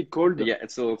little bit cold. Yeah,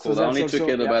 it's a little So cold. I that's only took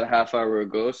also, it yeah, about a half hour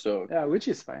ago, so yeah, which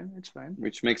is fine. It's fine.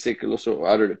 which makes it also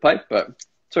out of the pipe, but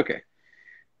it's okay.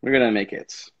 We're gonna make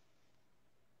it.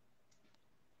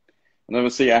 And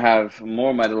obviously I have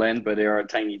more Madeleine, but they are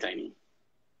tiny, tiny.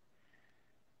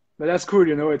 But that's cool,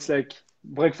 it's like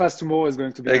breakfast tomorrow is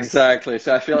going to be nice. Exactly.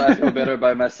 So I feel better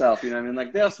by myself. You know what I mean?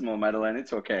 Like there's more Madeleine.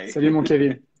 It's okay. Salut mon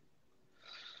Kevin.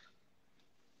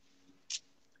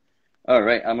 All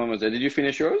right, I'm almost there. Did you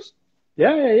finish yours?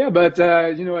 Yeah. But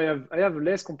I have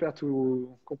less compared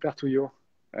to you.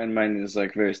 And mine is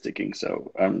like very sticking,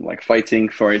 so I'm like fighting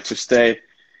for it to stay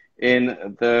in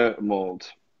the mold.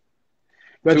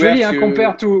 But So we really, have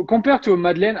compared to a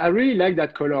Madeleine, I really like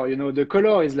that color. The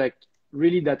color is like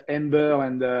really that amber,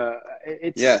 and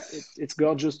yes. it's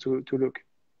gorgeous to look.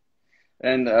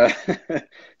 And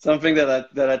something that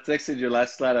I texted you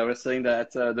last night, I was saying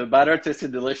that the batter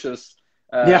tasted delicious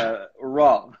Yeah,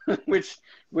 raw,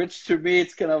 which to me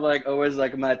it's kind of like always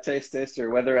like my taste tester.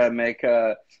 Whether I make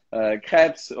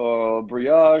crepes or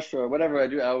brioche or whatever I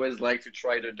do, I always like to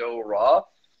try the dough raw.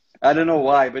 I don't know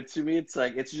why, but to me it's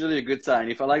like it's usually a good sign.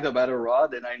 If I like the batter raw,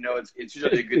 then I know it's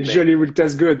usually a it good bake. usually will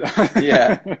taste good.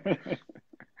 Yeah,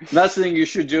 not saying you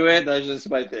should do it. That's just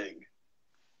my thing.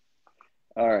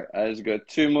 All right, I just got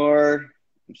two more.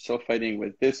 I'm still fighting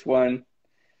with this one.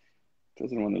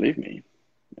 Doesn't want to leave me.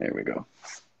 There we go.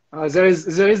 There is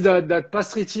that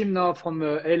pastry team now from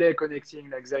LA connecting.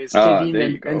 Like there is Ah, Kevin there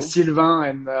you and go.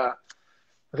 Sylvain, and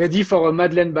ready for a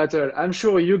Madeleine battle. I'm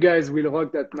sure you guys will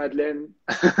rock that Madeleine,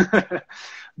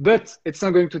 but it's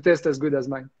not going to taste as good as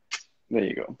mine. There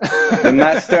you go. The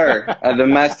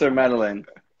master Madeleine.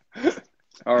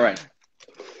 All right.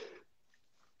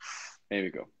 There we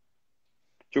go.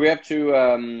 Do we have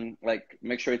to like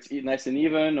make sure it's nice and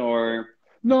even, or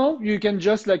No, you can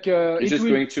just like it's it just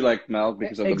will going to like melt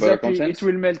because of the butter exactly. content? It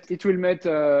will melt. It will melt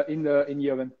in the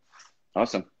oven.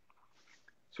 Awesome.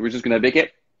 So we're just gonna bake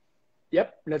it. Yep,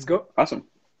 let's go. Awesome.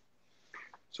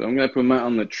 So I'm gonna put mine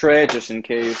on the tray just in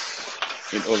case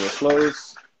it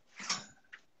overflows.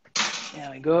 There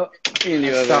we go. In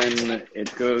the Let's oven start.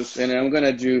 it goes, and I'm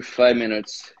gonna do 5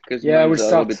 minutes because Yeah, mine's a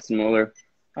little bit smaller.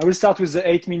 I will start with the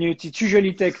 8 minutes. It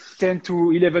usually takes 10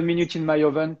 to 11 minutes in my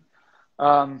oven.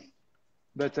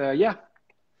 But yeah.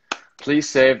 Please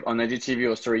save on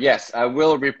IGTV or story. Yes, I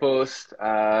will repost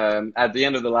at the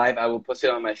end of the live. I will post it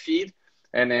on my feed,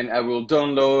 and then I will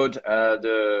download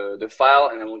the file,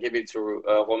 and I will give it to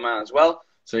Romain as well.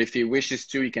 So if he wishes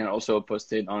to, he can also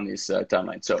post it on his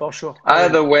timeline. So For sure.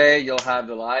 either way, you'll have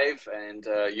the live, and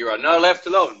you are not left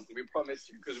alone. We promise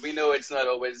you, because we know it's not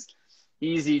always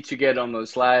easy to get on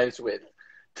those lives with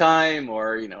time,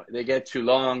 or they get too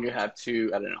long. You have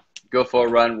to, I don't know, go for a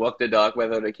run, walk the dog,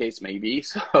 whatever the case may be.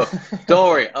 So don't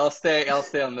worry, I'll stay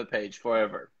on the page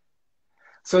forever.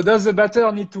 So does the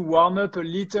batter need to warm up a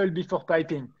little before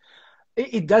piping?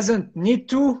 It doesn't need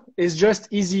to. It's just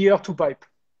easier to pipe.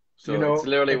 So it's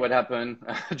literally what happened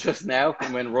just now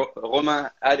when Romain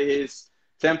had his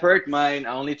tempered. Mine,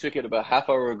 I only took it about half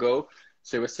hour ago.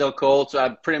 So it was still cold. So I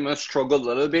pretty much struggled a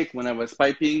little bit when I was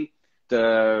piping.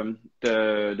 The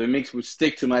mix would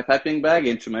stick to my piping bag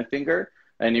and to my finger,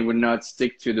 and it would not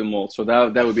stick to the mold. So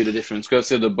that would be the difference, because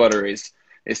the butter is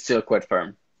still quite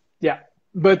firm. Yeah,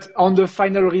 but on the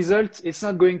final result, it's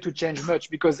not going to change much,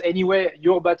 because anyway,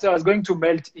 your batter is going to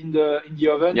melt in the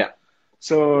oven. Yeah.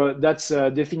 So that's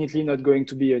definitely not going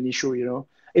to be an issue.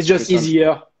 It's just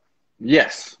easier.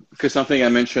 Yes, because something I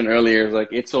mentioned earlier is like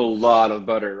it's a lot of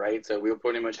butter, right? So we'll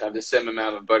pretty much have the same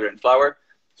amount of butter and flour.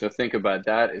 So think about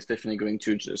that. It's definitely going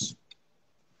to just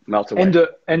melt away.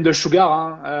 And the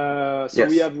sugar. So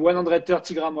we Yes. have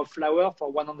 130 grams of flour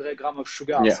for 100 grams of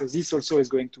sugar. Yeah. So this also is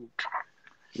going to.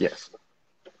 Yes.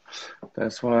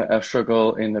 That's why I've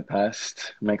struggled in the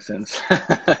past. Makes sense.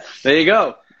 There you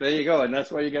go. There you go. And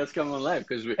that's why you guys come on live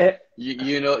because Eh,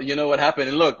 you know what happened.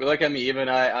 And look at me. Even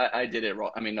I did it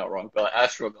wrong. I mean, not wrong, but I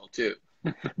struggled too.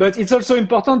 But it's also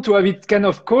important to have it kind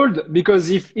of cold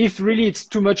because if really it's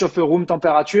too much of a room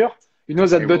temperature, you know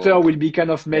that It butter will. will be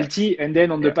kind of Yeah. melty, and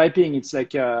then on the Yeah. piping, it's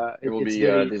like It will it's be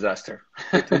a very disaster.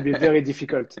 it will be very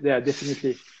difficult. Yeah,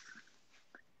 definitely.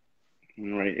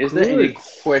 Right. Is there any Cool.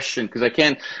 question? Because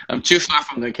I'm too far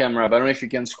from the camera, but I don't know if you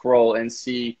can scroll and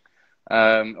see,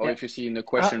 or Yeah. if you see in the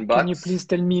question Can you box. please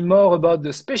tell me more about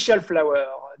the special flour?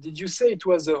 Did you say it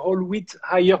was a whole wheat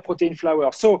higher protein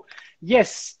flour? So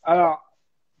yes,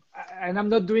 and I'm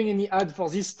not doing any ad for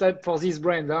this type for this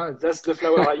brand. Huh? That's the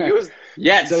flour I used. There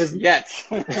Yes, is yes.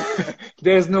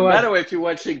 there is No no ad. matter if you're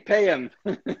watching, pay him.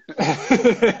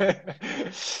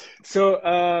 So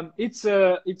it's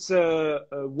a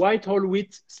white whole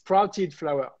wheat sprouted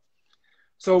flour.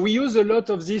 So we use a lot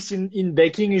of this in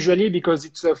baking usually because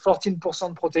it's a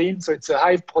 14% protein, so it's a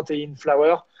high protein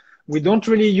flour. We don't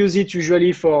really use it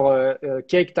usually for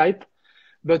cake type,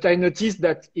 but I noticed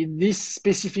that in this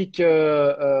specific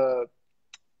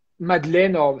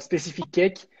Madeleine or specific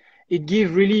cake, it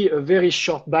gives really a very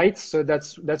short bite. So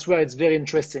that's where it's very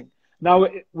interesting. Now,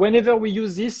 whenever we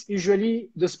use this, usually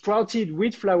the sprouted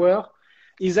wheat flour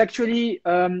is actually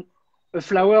a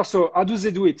flour. So how do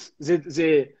they do it?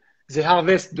 They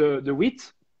harvest the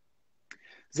wheat.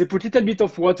 They put a little bit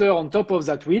of water on top of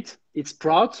that wheat. It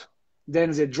sprouts.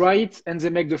 Then they dry it and they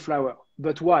make the flour.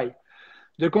 But why?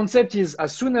 The concept is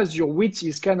as soon as your wheat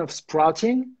is kind of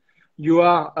sprouting, you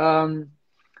are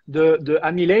the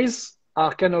amylase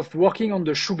are kind of working on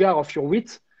the sugar of your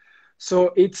wheat,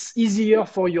 so it's easier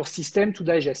for your system to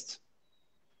digest.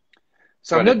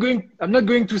 So Got it. I'm not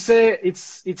going to say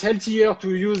it's healthier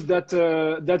to use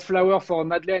that flour for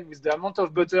Madeleine with the amount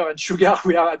of butter and sugar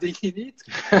we are adding in it.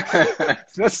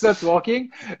 That's not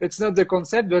working. It's not the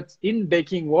concept, but in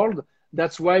baking world,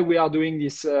 that's why we are doing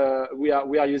this. We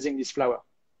are using this flour.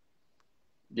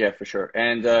 Yeah, for sure.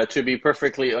 And to be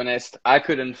perfectly honest, I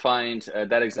couldn't find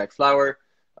that exact flour.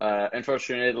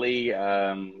 Unfortunately,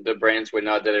 the brands were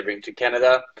not delivering to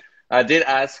Canada. I did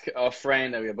ask a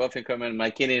friend that we have both in common, my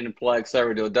Canadian plug,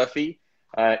 Sourdough Duffy.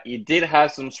 He did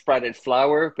have some sprouted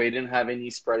flour, but he didn't have any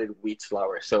sprouted wheat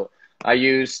flour. So I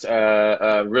used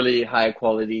a really high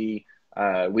quality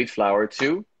wheat flour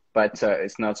too, but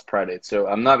it's not sprouted. So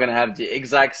I'm not going to have the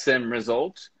exact same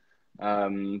result.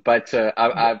 But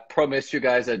I promise you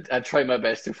guys I try my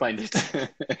best to find it.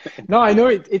 No, I know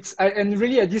and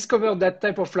really I discovered that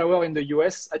type of flour in the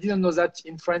US. I didn't know that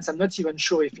in France. I'm not even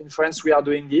sure if in France we are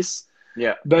doing this.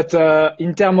 Yeah. But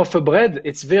in terms of a bread,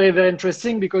 it's very, very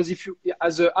interesting because if you,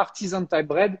 as an artisan type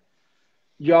bread,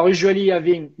 you are usually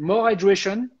having more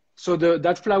hydration. So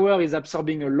that flour is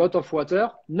absorbing a lot of water,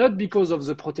 not because of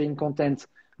the protein content,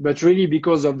 but really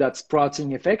because of that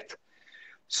sprouting effect.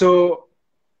 So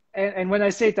and when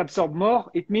I say it absorbs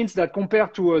more, it means that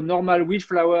compared to a normal wheat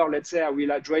flour, let's say I will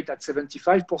hydrate at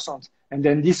 75%, and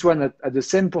then this one at the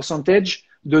same percentage,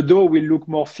 the dough will look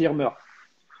more firmer.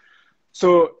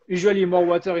 So usually more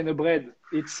water in a bread,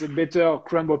 it's a better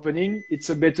crumb opening, it's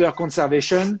a better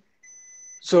conservation.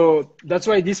 So that's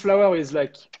why this flour is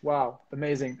like, wow,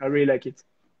 amazing. I really like it.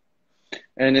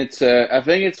 And it's I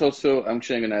think it's also I'm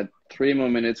actually gonna add 3 more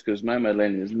minutes because my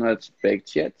Madeleine is not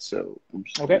baked yet, so I'm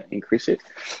just gonna Okay. increase it.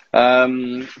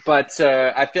 But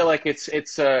I feel like it's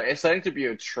starting to be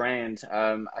a trend.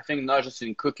 I think not just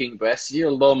in cooking, but I see a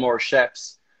lot more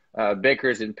chefs,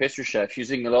 bakers and pastry chefs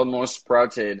using a lot more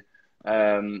sprouted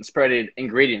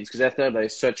ingredients because I thought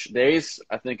there is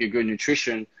I think a good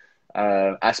nutrition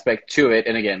aspect to it.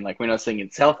 And again, like we're not saying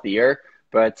it's healthier,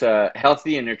 but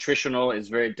healthy and nutritional is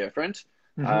very different.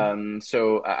 Mm-hmm.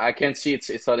 So I can see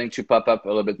it's starting to pop up a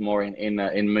little bit more in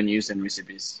menus and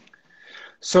recipes.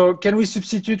 So can we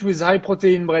substitute with high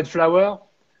protein bread flour?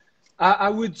 I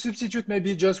would substitute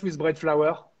maybe just with bread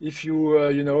flour if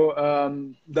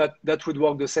that would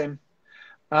work the same.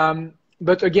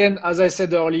 But again, as I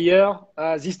said earlier,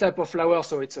 this type of flour,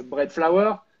 so it's a bread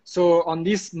flour. So on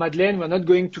this Madeleine, we're not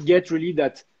going to get really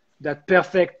that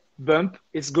perfect bump.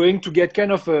 It's going to get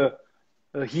kind of a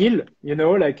hill,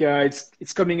 like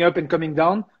it's coming up and coming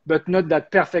down, but not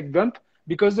that perfect bump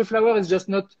because the flour is just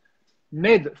not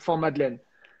made for Madeleine.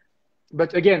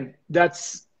 But again,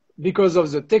 that's because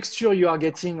of the texture you are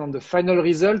getting on the final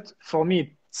result. For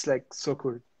me, it's like so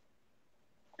cool.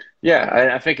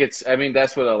 Yeah, I think I mean,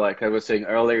 that's what I like. I was saying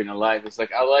earlier in the live, it's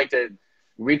like, I like that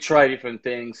we try different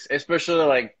things, especially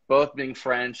like both being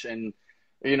French and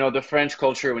the French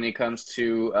culture when it comes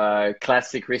to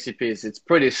classic recipes, it's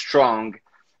pretty strong,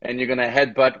 and you're gonna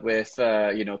headbutt with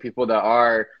people that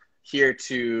are here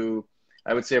to,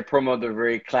 I would say, promote the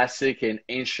very classic and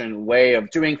ancient way of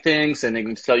doing things, and they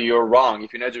can tell you you're wrong.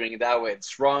 If you're not doing it that way,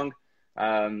 it's wrong.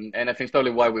 And I think it's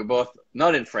probably why we're both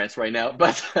not in France right now,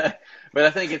 but but I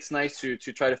think it's nice to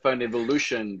try to find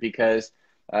evolution because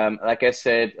like I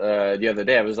said the other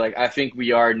day, I was like, I think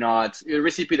we are not a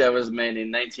recipe that was made in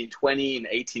 1920 and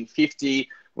 1850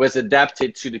 was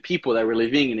adapted to the people that were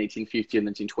living in 1850 and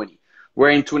 1920. We're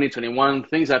in 2021,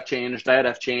 things have changed, diet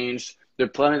have changed, the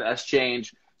planet has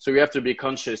changed, so we have to be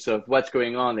conscious of what's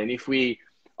going on. And if we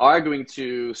are going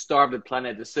to starve the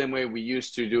planet the same way we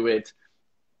used to do it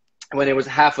when it was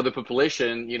half of the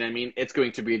population, you know what I mean, it's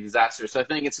going to be a disaster. So I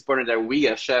think it's important that we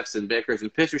as chefs and bakers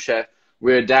and pastry chefs,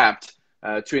 we adapt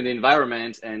to the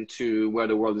environment and to where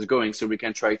the world is going so we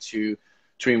can try to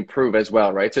improve as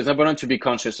well, right? So it's important to be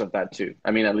conscious of that too.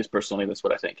 I mean, at least personally, that's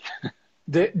what I think.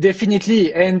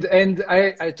 Definitely. And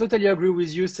I totally agree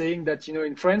with you saying that,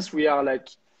 in France, we are like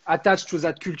attached to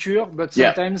that culture, but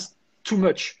sometimes too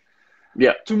much.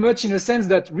 Yeah. Too much in a sense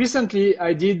that recently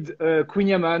I did Queen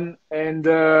Yaman and,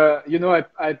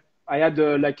 I had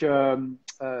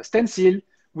a stencil,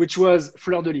 which was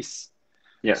fleur de lis.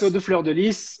 Yes. So the fleur de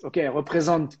lis, okay,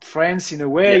 represent France in a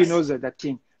way, yes. that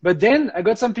thing. But then I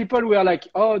got some people who are like,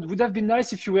 oh, it would have been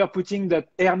nice if you were putting that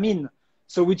ermine,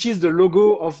 so which is the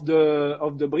logo of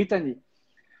the Brittany.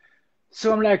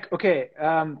 So I'm like, okay,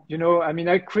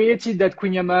 I created that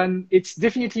Queen Yaman. It's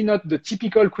definitely not the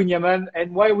typical Queen Yaman,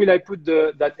 and why will I put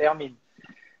that ermine?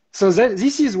 So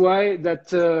this is why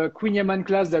that Queen Yaman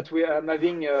class that we are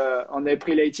having on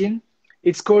April 18,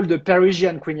 it's called the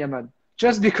Parisian Queen Yaman,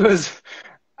 just because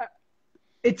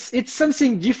it's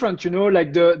something different,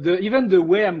 like even the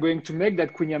way I'm going to make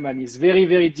that Queen Yaman is very,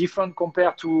 very different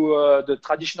compared to the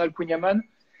traditional Queen Yaman.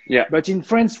 Yeah. But in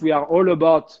France, we are all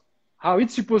about how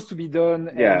it's supposed to be done.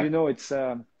 And, it's...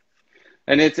 And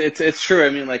it's true. I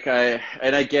mean, like I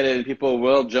get it. And people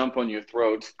will jump on your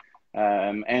throat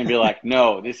and be like,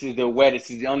 no, this is the way. This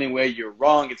is the only way. You're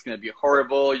wrong. It's going to be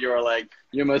horrible. You're like,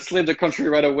 you must leave the country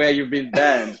right away. You've been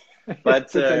banned.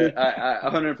 But I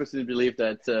 100% believe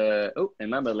that, and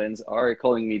my Madeleines are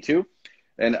calling me too.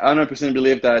 And I 100%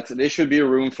 believe that there should be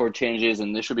room for changes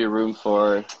and there should be room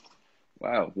for,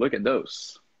 wow, look at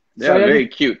those. They are very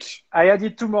cute. I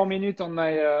added 2 more minutes on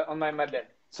my Madeleine.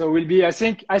 So we'll be, I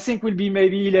think we'll be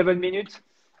maybe 11 minutes.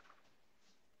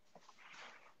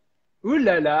 Ooh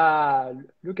la la,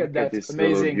 look at that. These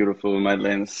amazing. Beautiful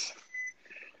Madeleines.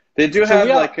 They do have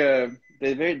like a,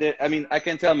 I mean, I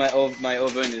can tell my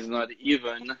oven is not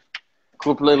even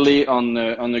completely on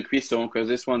the cuisson because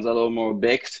this one's a little more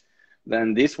baked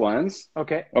than these ones.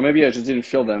 Okay. Or maybe I just didn't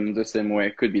feel them the same way.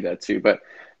 It could be that too. But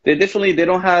they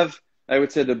don't have, I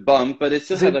would say, the bump, but it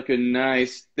still has like a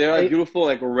nice, they're like beautiful,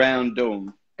 like round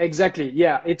dome. Exactly.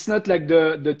 Yeah. It's not like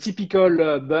the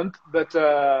typical bump, but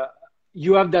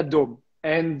you have that dome.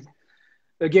 And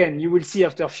again, you will see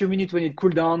after a few minutes when it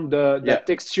cools down, the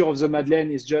texture of the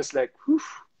Madeleine is just like, whew.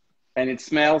 And it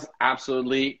smells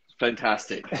absolutely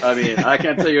fantastic. I mean, I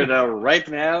can tell you that right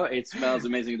now, it smells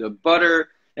amazing. The butter,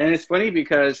 and it's funny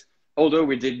because although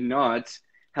we did not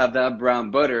have that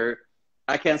brown butter,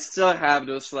 I can still have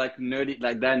those like that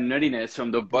nuttiness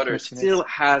from the butter. Still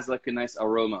has like a nice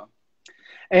aroma.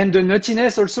 And the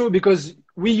nuttiness also, because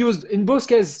we used, in both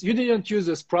cases, you didn't use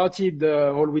a sprouted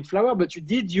whole wheat flour, but you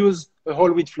did use a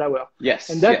whole wheat flour. Yes.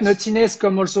 And that nuttiness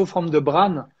comes also from the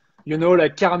bran,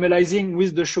 like caramelizing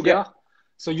with the sugar. Yeah.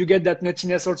 So you get that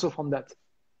nuttiness also from that.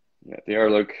 Yeah, they are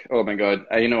oh my God.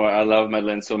 I love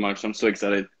Madeleine so much. I'm so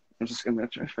excited. I'm just going to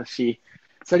try if I see.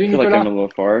 Salut, I feel Nicolas. like I'm a little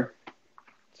far.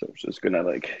 So I'm just going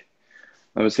to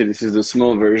obviously this is the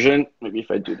small version. Maybe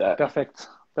if I do that. Perfect.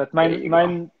 But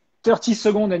mine 30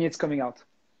 seconds and it's coming out.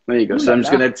 There you go. So I'm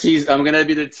just going to tease. I'm going to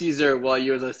be the teaser while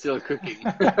yours are still cooking.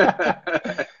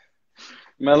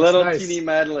 My little teeny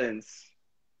Madeleines.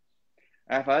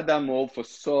 I've had that mold for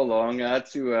so long. I had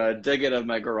to dig it out of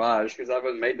my garage because I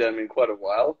haven't made them in quite a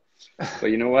while. But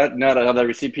you know what? Now that I have that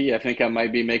recipe, I think I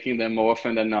might be making them more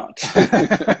often than not.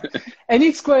 And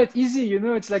it's quite easy.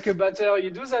 It's like a batter.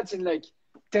 You do that in like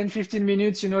 10, 15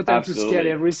 minutes, time Absolutely. To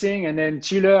scale everything. And then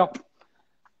chiller,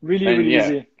 really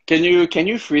easy. Can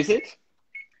you freeze it?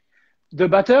 The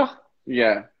batter?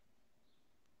 Yeah.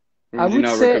 I would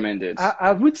not recommend it.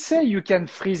 I would say you can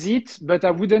freeze it, but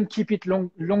I wouldn't keep it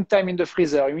long time in the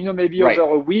freezer. Maybe over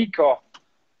a week or.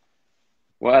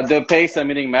 Well, at the pace I'm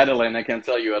eating Madeleine, I can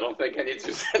tell you, I don't think I need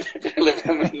to leave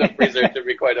them in the freezer, to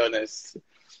be quite honest.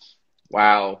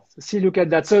 Wow. So see, look at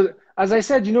that. So as I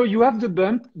said, you know, you have the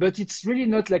bump, but it's really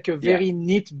not like a Yeah. very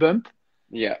neat bump,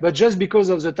 Yeah. but just because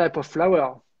of the type of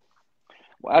flower.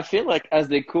 Well, I feel like as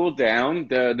they cool down,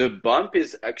 the bump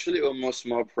is actually almost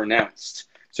more pronounced.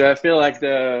 So I feel like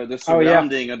the Oh yeah.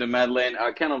 surrounding of the Madeleine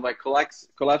are kind of like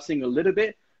collapsing a little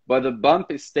bit, but the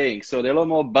bump is staying. So they're a little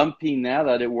more bumpy now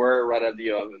than they were right at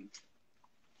the oven.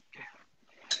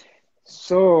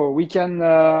 So we can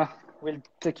we'll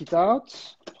take it out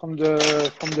from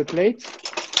the plate.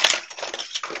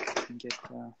 Get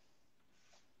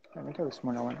I'll make a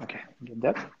smaller one. Okay, get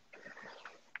that.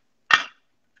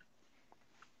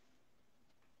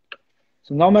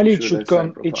 So normally Sure, that's that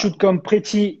it profile. should come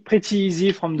pretty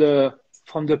easy from the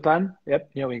pan.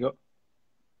 Yep, here we go.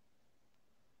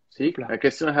 See, Hoopla. I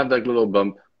can still have that little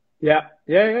bump. Yeah,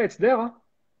 it's there. Huh?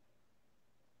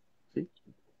 See?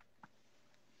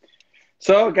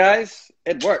 So, guys,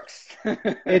 it works.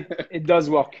 It does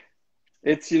work.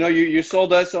 It's, you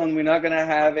sold us on we're not going to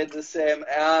have it the same.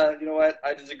 You know what?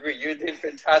 I disagree. You did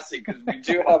fantastic because we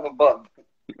do have a bump.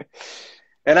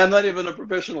 And I'm not even a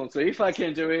professional. So if I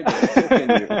can do it, so can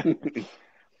you.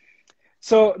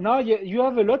 So now you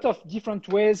have a lot of different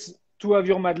ways to have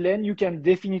your Madeleine. You can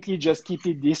definitely just keep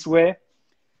it this way.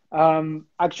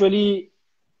 Actually,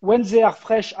 when they are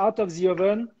fresh out of the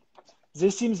oven, they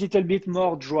seem a little bit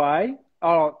more dry,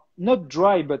 or not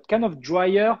dry, but kind of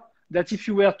drier. That if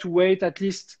you were to wait at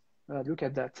least, look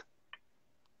at that.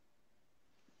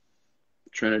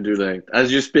 Trying to do like,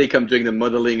 as you speak, I'm doing the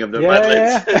modeling of the Yeah.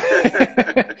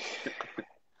 Madeleines.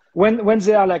 When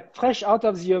they are like fresh out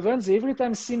of the oven, they every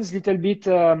time seems little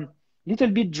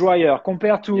bit drier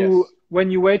compared to Yes. when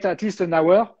you wait at least an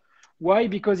hour. Why?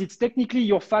 Because it's technically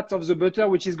your fat of the butter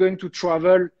which is going to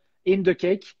travel in the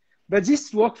cake. But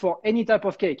this works for any type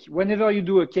of cake. Whenever you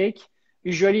do a cake,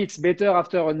 usually it's better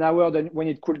after an hour than when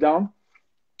it cools down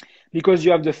because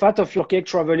you have the fat of your cake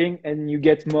traveling and you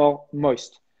get more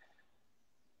moist.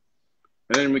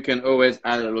 And then we can always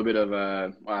add a little bit of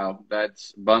wow, that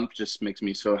bump just makes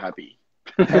me so happy.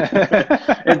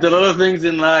 It's a lot of things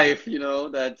in life,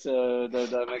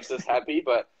 that makes us happy.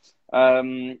 But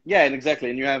yeah, and exactly.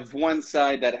 And you have one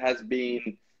side that has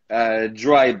been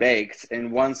dry baked,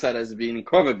 and one side has been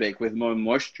cover baked with more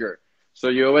moisture. So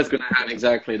you're always going to have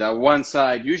exactly that. One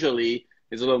side usually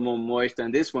is a little more moist,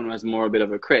 and this one has more a bit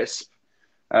of a crisp.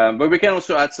 But we can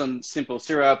also add some simple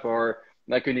syrup or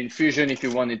like an infusion if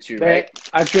you wanted to, right?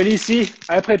 Actually, see,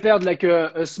 I prepared like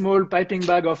a small piping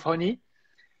bag of honey.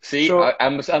 See, So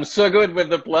I'm so good with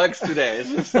the plugs today.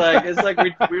 It's just like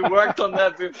we worked on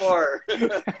that before.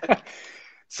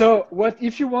 so what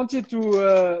if you wanted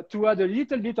to add a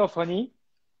little bit of honey,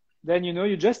 then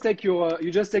you just take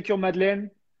your Madeleine,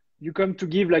 you come to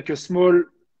give like a small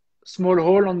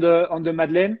hole on the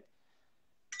Madeleine,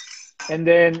 and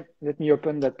then let me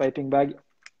open that piping bag.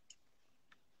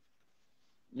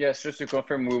 Yes, just to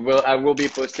confirm, I will be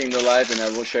posting the live and I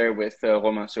will share it with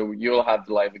Romain, so you'll have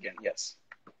the live again. Yes.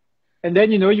 And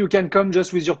then you can come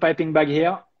just with your piping bag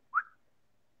here.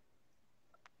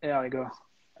 There we go.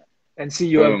 And see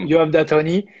you have that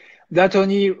honey. That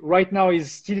honey right now is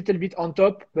still a little bit on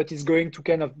top, but it's going to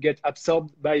kind of get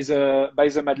absorbed by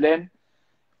the Madeleine.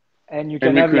 And you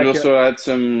can have could like also add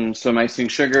some icing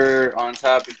sugar on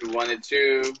top if you wanted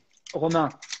to.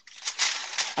 Romain,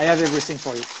 I have everything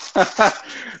for you.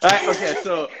 Okay,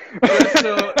 so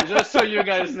just so you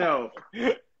guys know,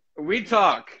 we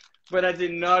talk, but I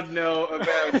did not know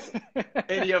about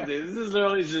any of this. This is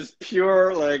literally just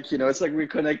pure, it's like we're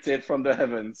connected from the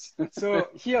heavens. So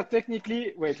here,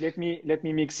 technically, wait, let me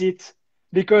mix it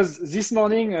because this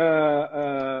morning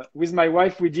with my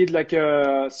wife we did like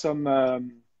some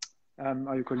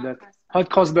how you call that, hot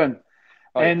cross bun,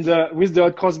 and with the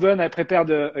hot cross bun I prepared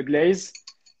a glaze,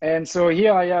 and so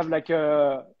here I have like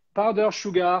a powdered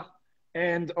sugar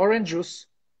and orange juice.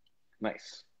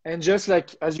 Nice. And just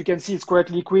like, as you can see, it's quite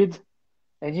liquid.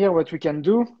 And here what we can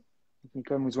do, let me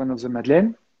come with one of the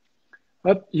Madeleine.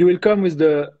 Up, you will come with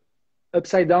the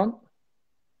upside down.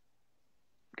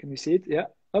 Can you see it? Yeah,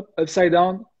 upside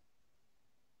down.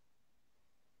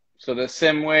 So the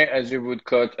same way as you would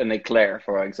cut an eclair,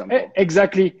 for example.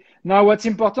 Exactly. Now what's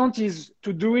important is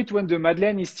to do it when the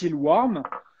Madeleine is still warm.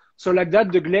 So like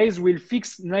that, the glaze will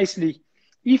fix nicely.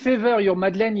 If ever your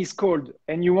Madeleine is cold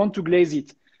and you want to glaze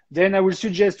it, then I will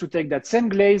suggest to take that same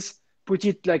glaze, put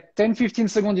it like 10-15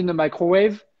 seconds in the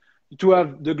microwave to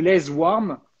have the glaze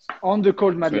warm on the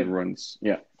cold Madeleine. So it runs,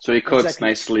 yeah. So it coats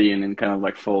nicely and then kind of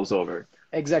like falls over.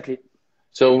 Exactly.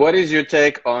 So what is your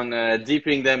take on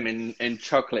dipping them in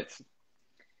chocolate?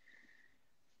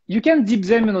 You can dip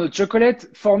them in the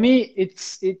chocolate. For me,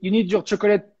 you need your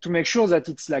chocolate to make sure that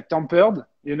it's like tempered,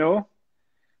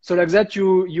 So like that,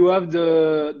 you have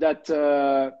that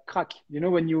crack. You know,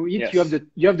 when you eat, Yes.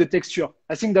 you have the texture.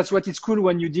 I think that's what is cool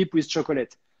when you dip with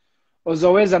chocolate.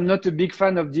 Otherwise, I'm not a big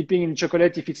fan of dipping in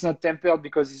chocolate if it's not tempered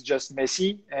because it's just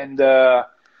messy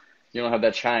You don't have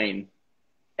that shine.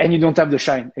 and you don't have the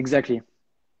shine. Exactly.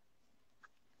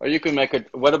 Or you can make it,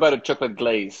 what about a chocolate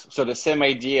glaze? So the same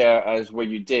idea as what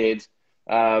you did,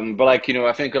 but like,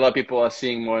 I think a lot of people are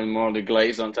seeing more and more the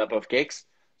glaze on top of cakes.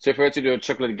 So if we were to do a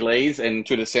chocolate glaze and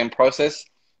do the same process,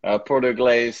 pour the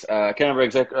glaze, I can't remember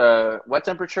exactly what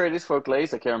temperature it is for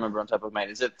glaze. I can't remember on top of mine.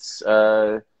 Is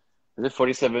it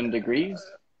 47 degrees?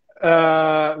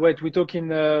 Wait, we're talking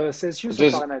Celsius or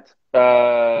Just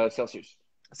Fahrenheit? Celsius.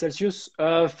 Celsius,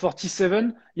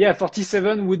 47. Yeah,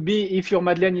 47 would be if your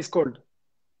Madeleine is cold.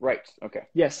 Right. Okay.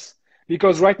 Yes,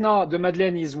 because right now the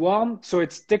Madeleine is warm, so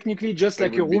it's technically just It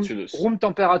like a would be too loose. room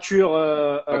temperature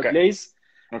Okay. glaze,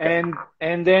 Okay.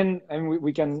 and then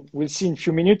we'll see in a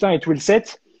few minutes it will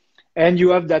set, and you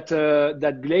have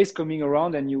that glaze coming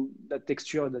around, and that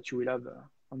texture that you will have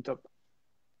on top.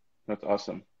 That's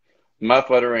awesome. Mouth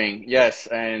watering, yes,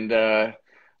 and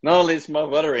not only is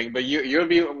mouth watering, but you'll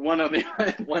be one of the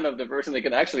one of the person that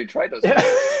can actually try those things.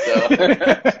 So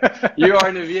you are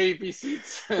in the VIP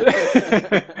seats.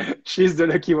 She's the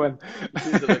lucky one.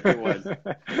 She's the lucky one.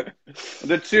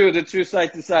 The two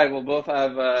side to side will both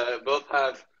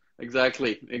have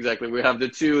exactly. We have the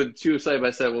two side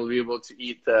by side. We'll be able to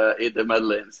eat the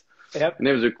Madeleines. Yep. And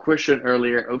there was a question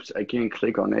earlier. Oops, I can't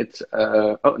click on it.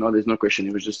 Oh no, there's no question.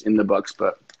 It was just in the box.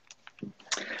 But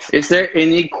is there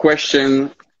any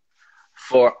question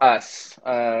for us,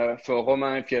 for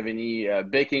Romain? If you have any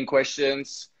baking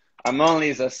questions, I'm only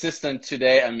his assistant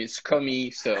today. I'm his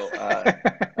commie, so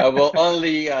I will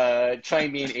only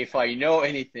chime in if I know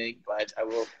anything. But I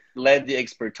will let the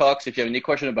expert talk. So if you have any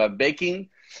question about baking,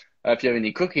 if you have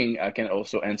any cooking, I can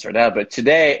also answer that. But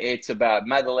today it's about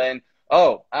Madeleine.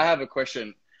 Oh, I have a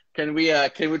question. Can we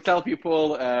tell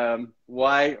people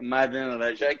why Madeleine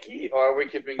and Jackie, or are we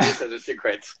keeping this as a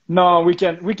secret? No, we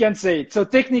can say it. So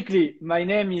technically, my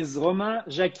name is Romain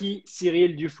Jackie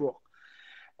Cyril Dufour,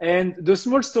 and the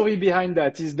small story behind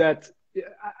that is that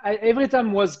I every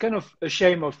time was kind of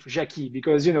ashamed of Jackie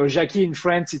because Jackie in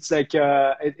France it's like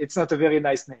it's not a very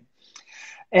nice name,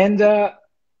 and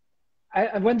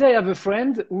one day I have a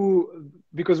friend who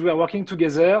because we are working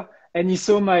together and he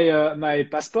saw my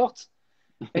passport.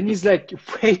 And he's like,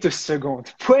 wait a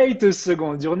second,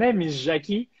 your name is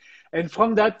Jackie. And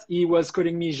from that, he was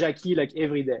calling me Jackie like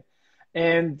every day.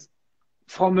 And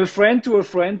from a friend to a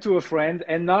friend to a friend.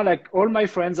 And now like all my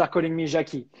friends are calling me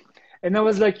Jackie. And I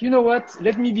was like, you know what?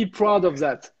 Let me be proud of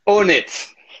that. Own it.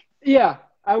 Yeah,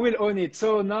 I will own it.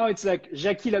 So now it's like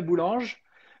Jackie la Boulange.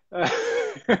 Uh,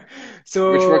 Which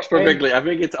works and perfectly. I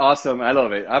think it's awesome. I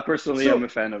love it. I personally am so a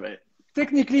fan of it.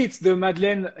 technically, it's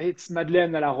Madeleine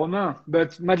à la Romain,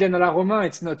 but Madeleine à la Romain,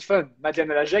 it's not fun.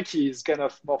 Madeleine à la Jackie is kind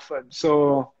of more fun.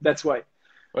 So that's why.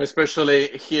 Well, especially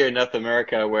here in North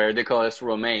America where they call us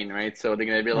Romaine, right? So they're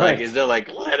gonna be like, Right. is there like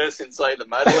lettuce inside the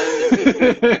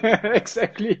Madeleine?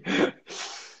 Exactly.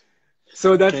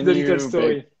 So that's Can the little you bake?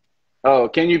 story. Oh,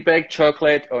 can you bake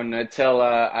chocolate or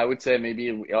Nutella? I would say maybe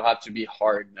it'll have to be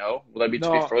hard. No, will that be to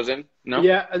be No, frozen? No.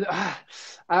 yeah,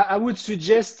 I would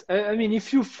suggest, I mean,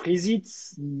 if you freeze it,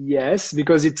 yes,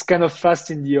 because it's kind of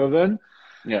fast in the oven.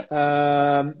 Yeah.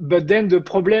 But then the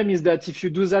problem is that if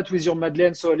you do that with your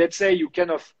Madeleine, so let's say you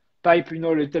kind of pipe, a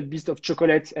little bit of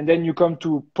chocolate, and then you come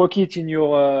to poke it in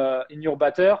your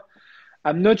batter.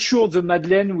 I'm not sure the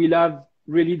Madeleine will have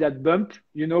really that bump.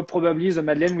 Probably the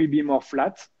Madeleine will be more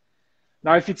flat.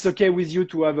 Now, if it's okay with you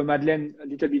to have a Madeleine a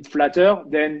little bit flatter,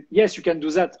 then yes, you can do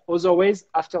that. Otherwise,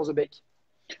 after the bake.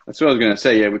 That's what I was gonna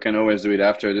say. Yeah, we can always do it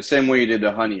after the same way you did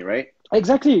the honey, right?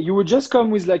 Exactly. You would just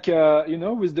come with like,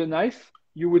 with the knife.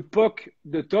 You would poke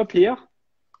the top here,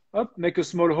 up, make a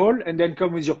small hole, and then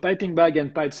come with your piping bag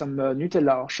and pipe some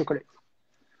Nutella or chocolate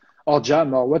or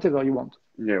jam or whatever you want.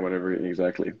 Yeah, whatever.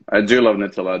 Exactly. I do love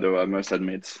Nutella, though. I must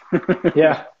admit.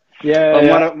 Yeah. Yeah. I'm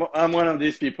one Yeah. of I'm one of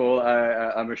these people.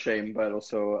 I'm ashamed, but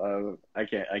also I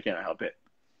can't help it.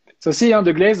 So see on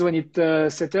the glaze when it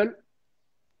settle.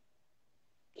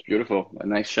 It's beautiful, a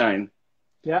nice shine.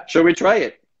 Yeah. Shall we try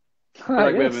it? I feel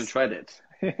like we haven't Yes. tried it.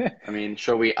 I mean,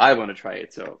 shall we? I want to try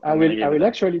it, so I I'm gonna will. I give it will a.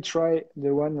 actually try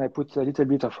the one I put a little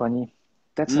bit of honey.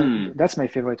 Mm, That's my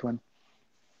favorite one.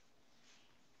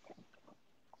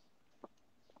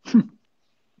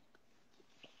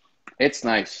 it's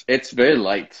nice. It's very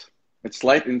light. It's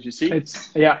light, and you see?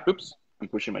 Yeah. Oops, I'm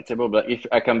pushing my table, but if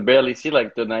I can barely see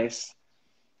like the nice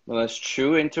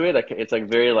chew into it. Like it's like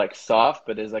very like soft,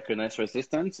 but there's like a nice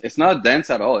resistance. It's not dense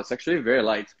at all. It's actually very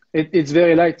light. It's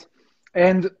very light.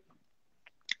 And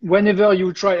whenever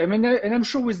you try, I mean, and I'm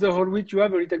sure with the whole wheat, you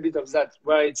have a little bit of that,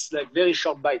 where it's like very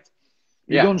short bite.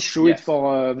 You Yeah, don't chew it yes.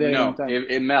 for a very long No, time.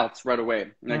 it melts right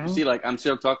away. Like you Hmm. see, like I'm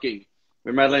still talking,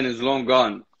 but Madeleine is long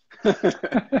gone.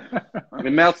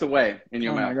 It melts away in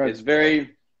your Oh my mouth. God. It's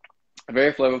very,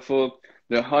 very flavorful.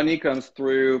 The honey comes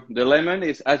through. The lemon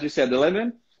is, as you said, the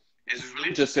lemon is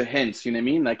really just a hint. You know what I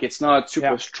mean? Like it's not Yeah.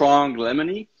 super strong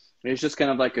lemony. It's just kind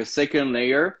of like a second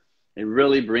layer. It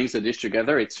really brings the dish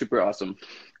together. It's super awesome.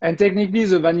 And technically,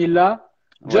 the vanilla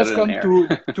Let just it in come air.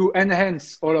 to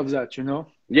enhance all of that, you know?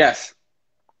 Yes.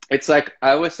 It's like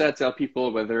I always tell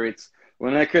people whether it's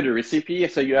when I create a recipe,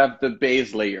 so you have the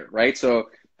base layer, right? So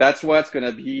that's what's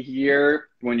gonna be here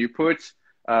when you put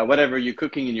whatever you're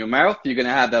cooking in your mouth, you're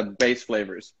gonna have that base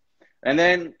flavors. And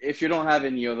then if you don't have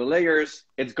any other layers,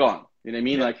 it's gone. You know what I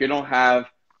mean? Yeah. Like you don't have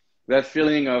that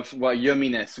feeling of what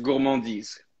yumminess,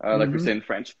 gourmandise, like we Hmm. say in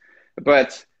French.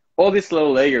 But all these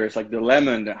little layers, like the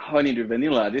lemon, the honey, the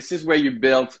vanilla, this is where you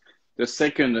build the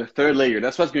second, the third layer.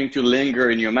 That's what's going to linger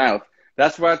in your mouth.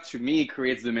 That's what, to me,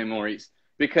 creates the memories.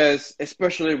 Because,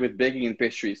 especially with baking and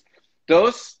pastries,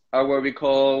 those are what we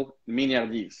call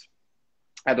mignardises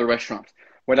at the restaurant,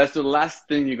 where that's the last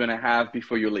thing you're going to have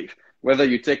before you leave. Whether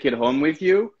you take it home with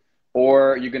you,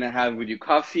 or you're going to have with your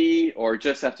coffee, or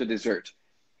just after dessert.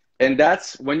 And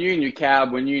that's when you're in your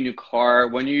cab, when you're in your car,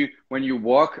 when you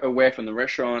walk away from the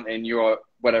restaurant and you're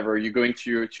whatever, you're going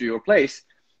to your place,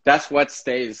 that's what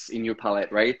stays in your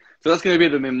palate, right? So that's going to be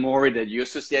the memory that you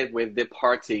associate with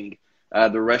departing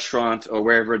the restaurant or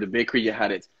wherever the bakery you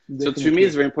had it. So to me, Definitely.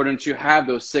 it's very important to have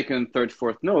those second, third,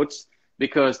 fourth notes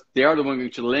because they are the ones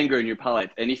going to linger in your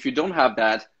palate. And if you don't have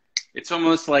that, it's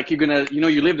almost like you're gonna,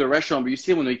 you leave the restaurant, but you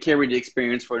still want to carry the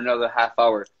experience for another half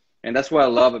hour. And that's what I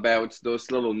love about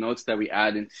those little notes that we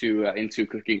add into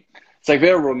cooking. It's like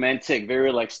very romantic,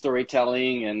 very like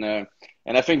storytelling, and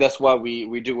I think that's why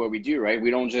we do what we do, right?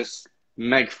 We don't just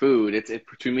make food.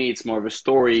 To me, it's more of a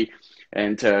story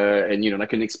and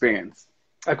like an experience.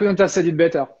 I couldn't have said it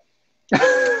better.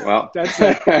 Well, That's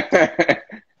it.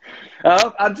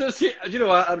 I'm just here, you know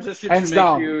what? I'm just here to Hands make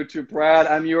down. you too proud.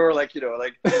 I'm your like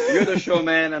like you're the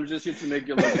showman. I'm just here to make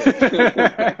you look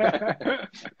good.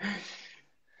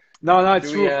 No, no,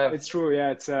 it's Do we true. have It's true.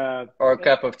 Yeah, it's or a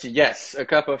cup of tea? Yes, a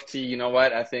cup of tea. You know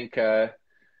what? I think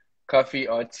coffee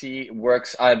or tea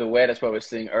works either way. That's what I was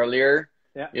saying earlier.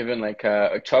 yeah. Even like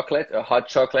a chocolate, a hot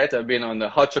chocolate. I've been on the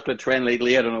hot chocolate trend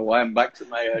lately. I don't know why. I'm back to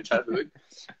my childhood.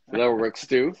 So that works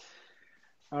too.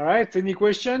 All right. Any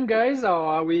question, guys? Or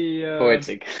are we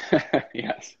Poetic.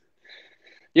 Yes.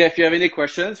 Yeah, if you have any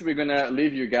questions, we're gonna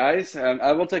leave you guys.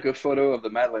 I will take a photo of the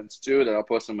Madeleines too that I'll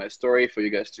post on my story for you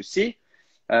guys to see.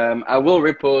 I will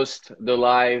repost the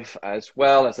live as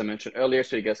well, as I mentioned earlier,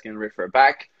 so you guys can refer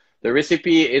back. The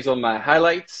recipe is on my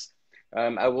highlights.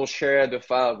 I will share the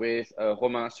file with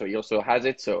Romain, so he also has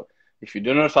it. So if you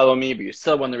do not follow me, but you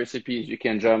still want the recipes, you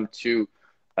can jump to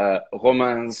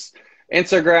Romain's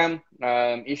Instagram.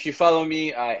 If you follow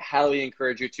me, I highly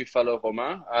encourage you to follow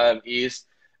Romain. He's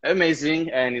amazing,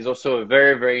 and he's also a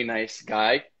very, very nice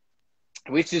guy,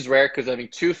 which is rare because having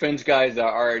two French guys that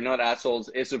are not assholes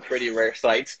is a pretty rare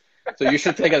sight. So you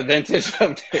should take advantage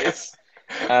of this.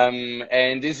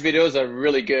 And these videos are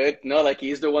really good. Not like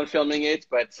he's the one filming it,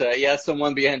 but he has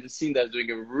someone behind the scene that's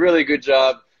doing a really good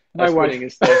job my of putting wife?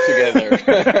 his stuff together.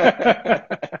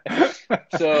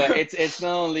 So it's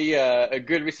not only a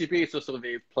good recipe, it's also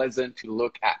very pleasant to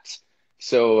look at.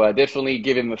 So definitely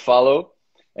give him a follow.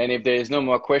 And if there is no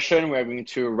more question, we're going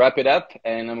to wrap it up,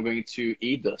 and I'm going to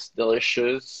eat this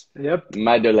delicious Yep.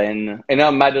 Madeleine. And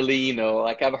not Madeleine,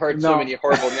 like I've heard so No. many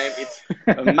horrible names. It's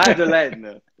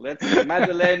Madeleine. Let's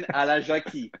Madeleine à la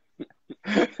Jackie.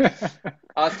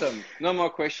 Awesome. No more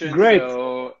questions. Great.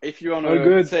 So if you want All to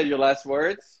good. say your last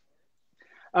words.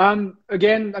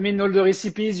 Again, I mean, all the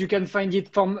recipes, you can find it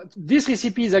from this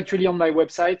recipe is actually on my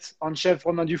website on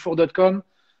chefromaindufour.com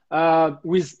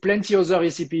with plenty other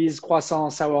recipes,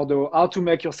 croissant, sourdough, how to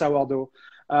make your sourdough,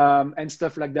 and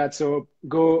stuff like that. So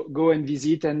go and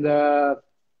visit and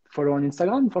follow on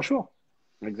Instagram for sure.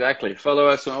 Exactly. Follow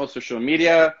us on all social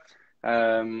media.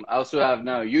 I also have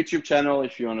now a YouTube channel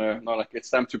if you want to, not like it's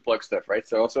time to plug stuff, right?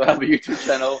 So I also have a YouTube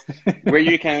channel where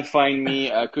you can find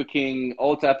me cooking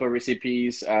all type of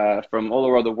recipes from all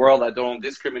over the world. I don't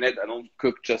discriminate. I don't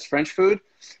cook just French food.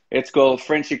 It's called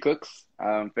Frenchy Cooks,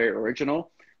 very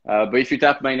original. But if you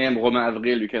tap my name, Romain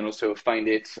Avril, you can also find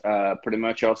it pretty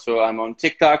much. Also, I'm on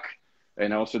TikTok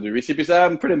and also the recipes.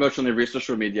 I'm pretty much on every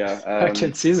social media. I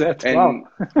can see that. And Wow.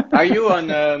 are you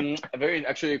on,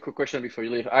 actually a quick question before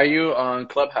you leave. Are you on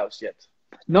Clubhouse yet?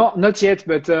 No, not yet,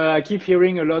 but I keep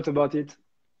hearing a lot about it.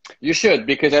 You should,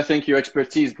 because I think your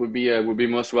expertise would be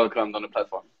most welcomed on the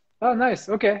platform. Oh, nice.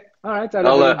 Okay. All right.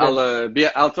 I'll have a look then.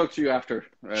 I'll talk to you after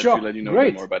to Sure. let you know a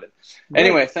bit more Great. about it. Great.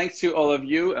 Anyway, thanks to all of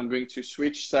you. I'm going to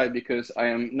switch side because I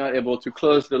am not able to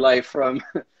close the live from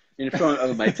in front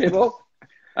of my table.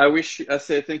 I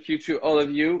say thank you to all of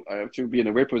you. I have to be in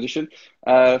a great position.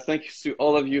 Thanks to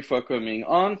all of you for coming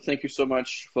on. Thank you so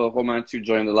much for Romain to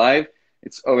join the live.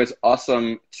 It's always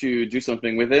awesome to do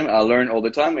something with him. I learn all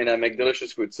the time and I make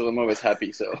delicious food, so I'm always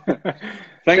happy. So thanks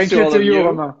Thank to you all to of you, you,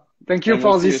 Romain. Thank you and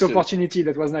we'll for see you this soon. opportunity.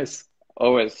 That was nice.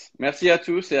 Always. Merci à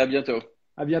tous et à bientôt.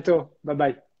 À bientôt. Bye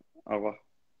bye. Au revoir.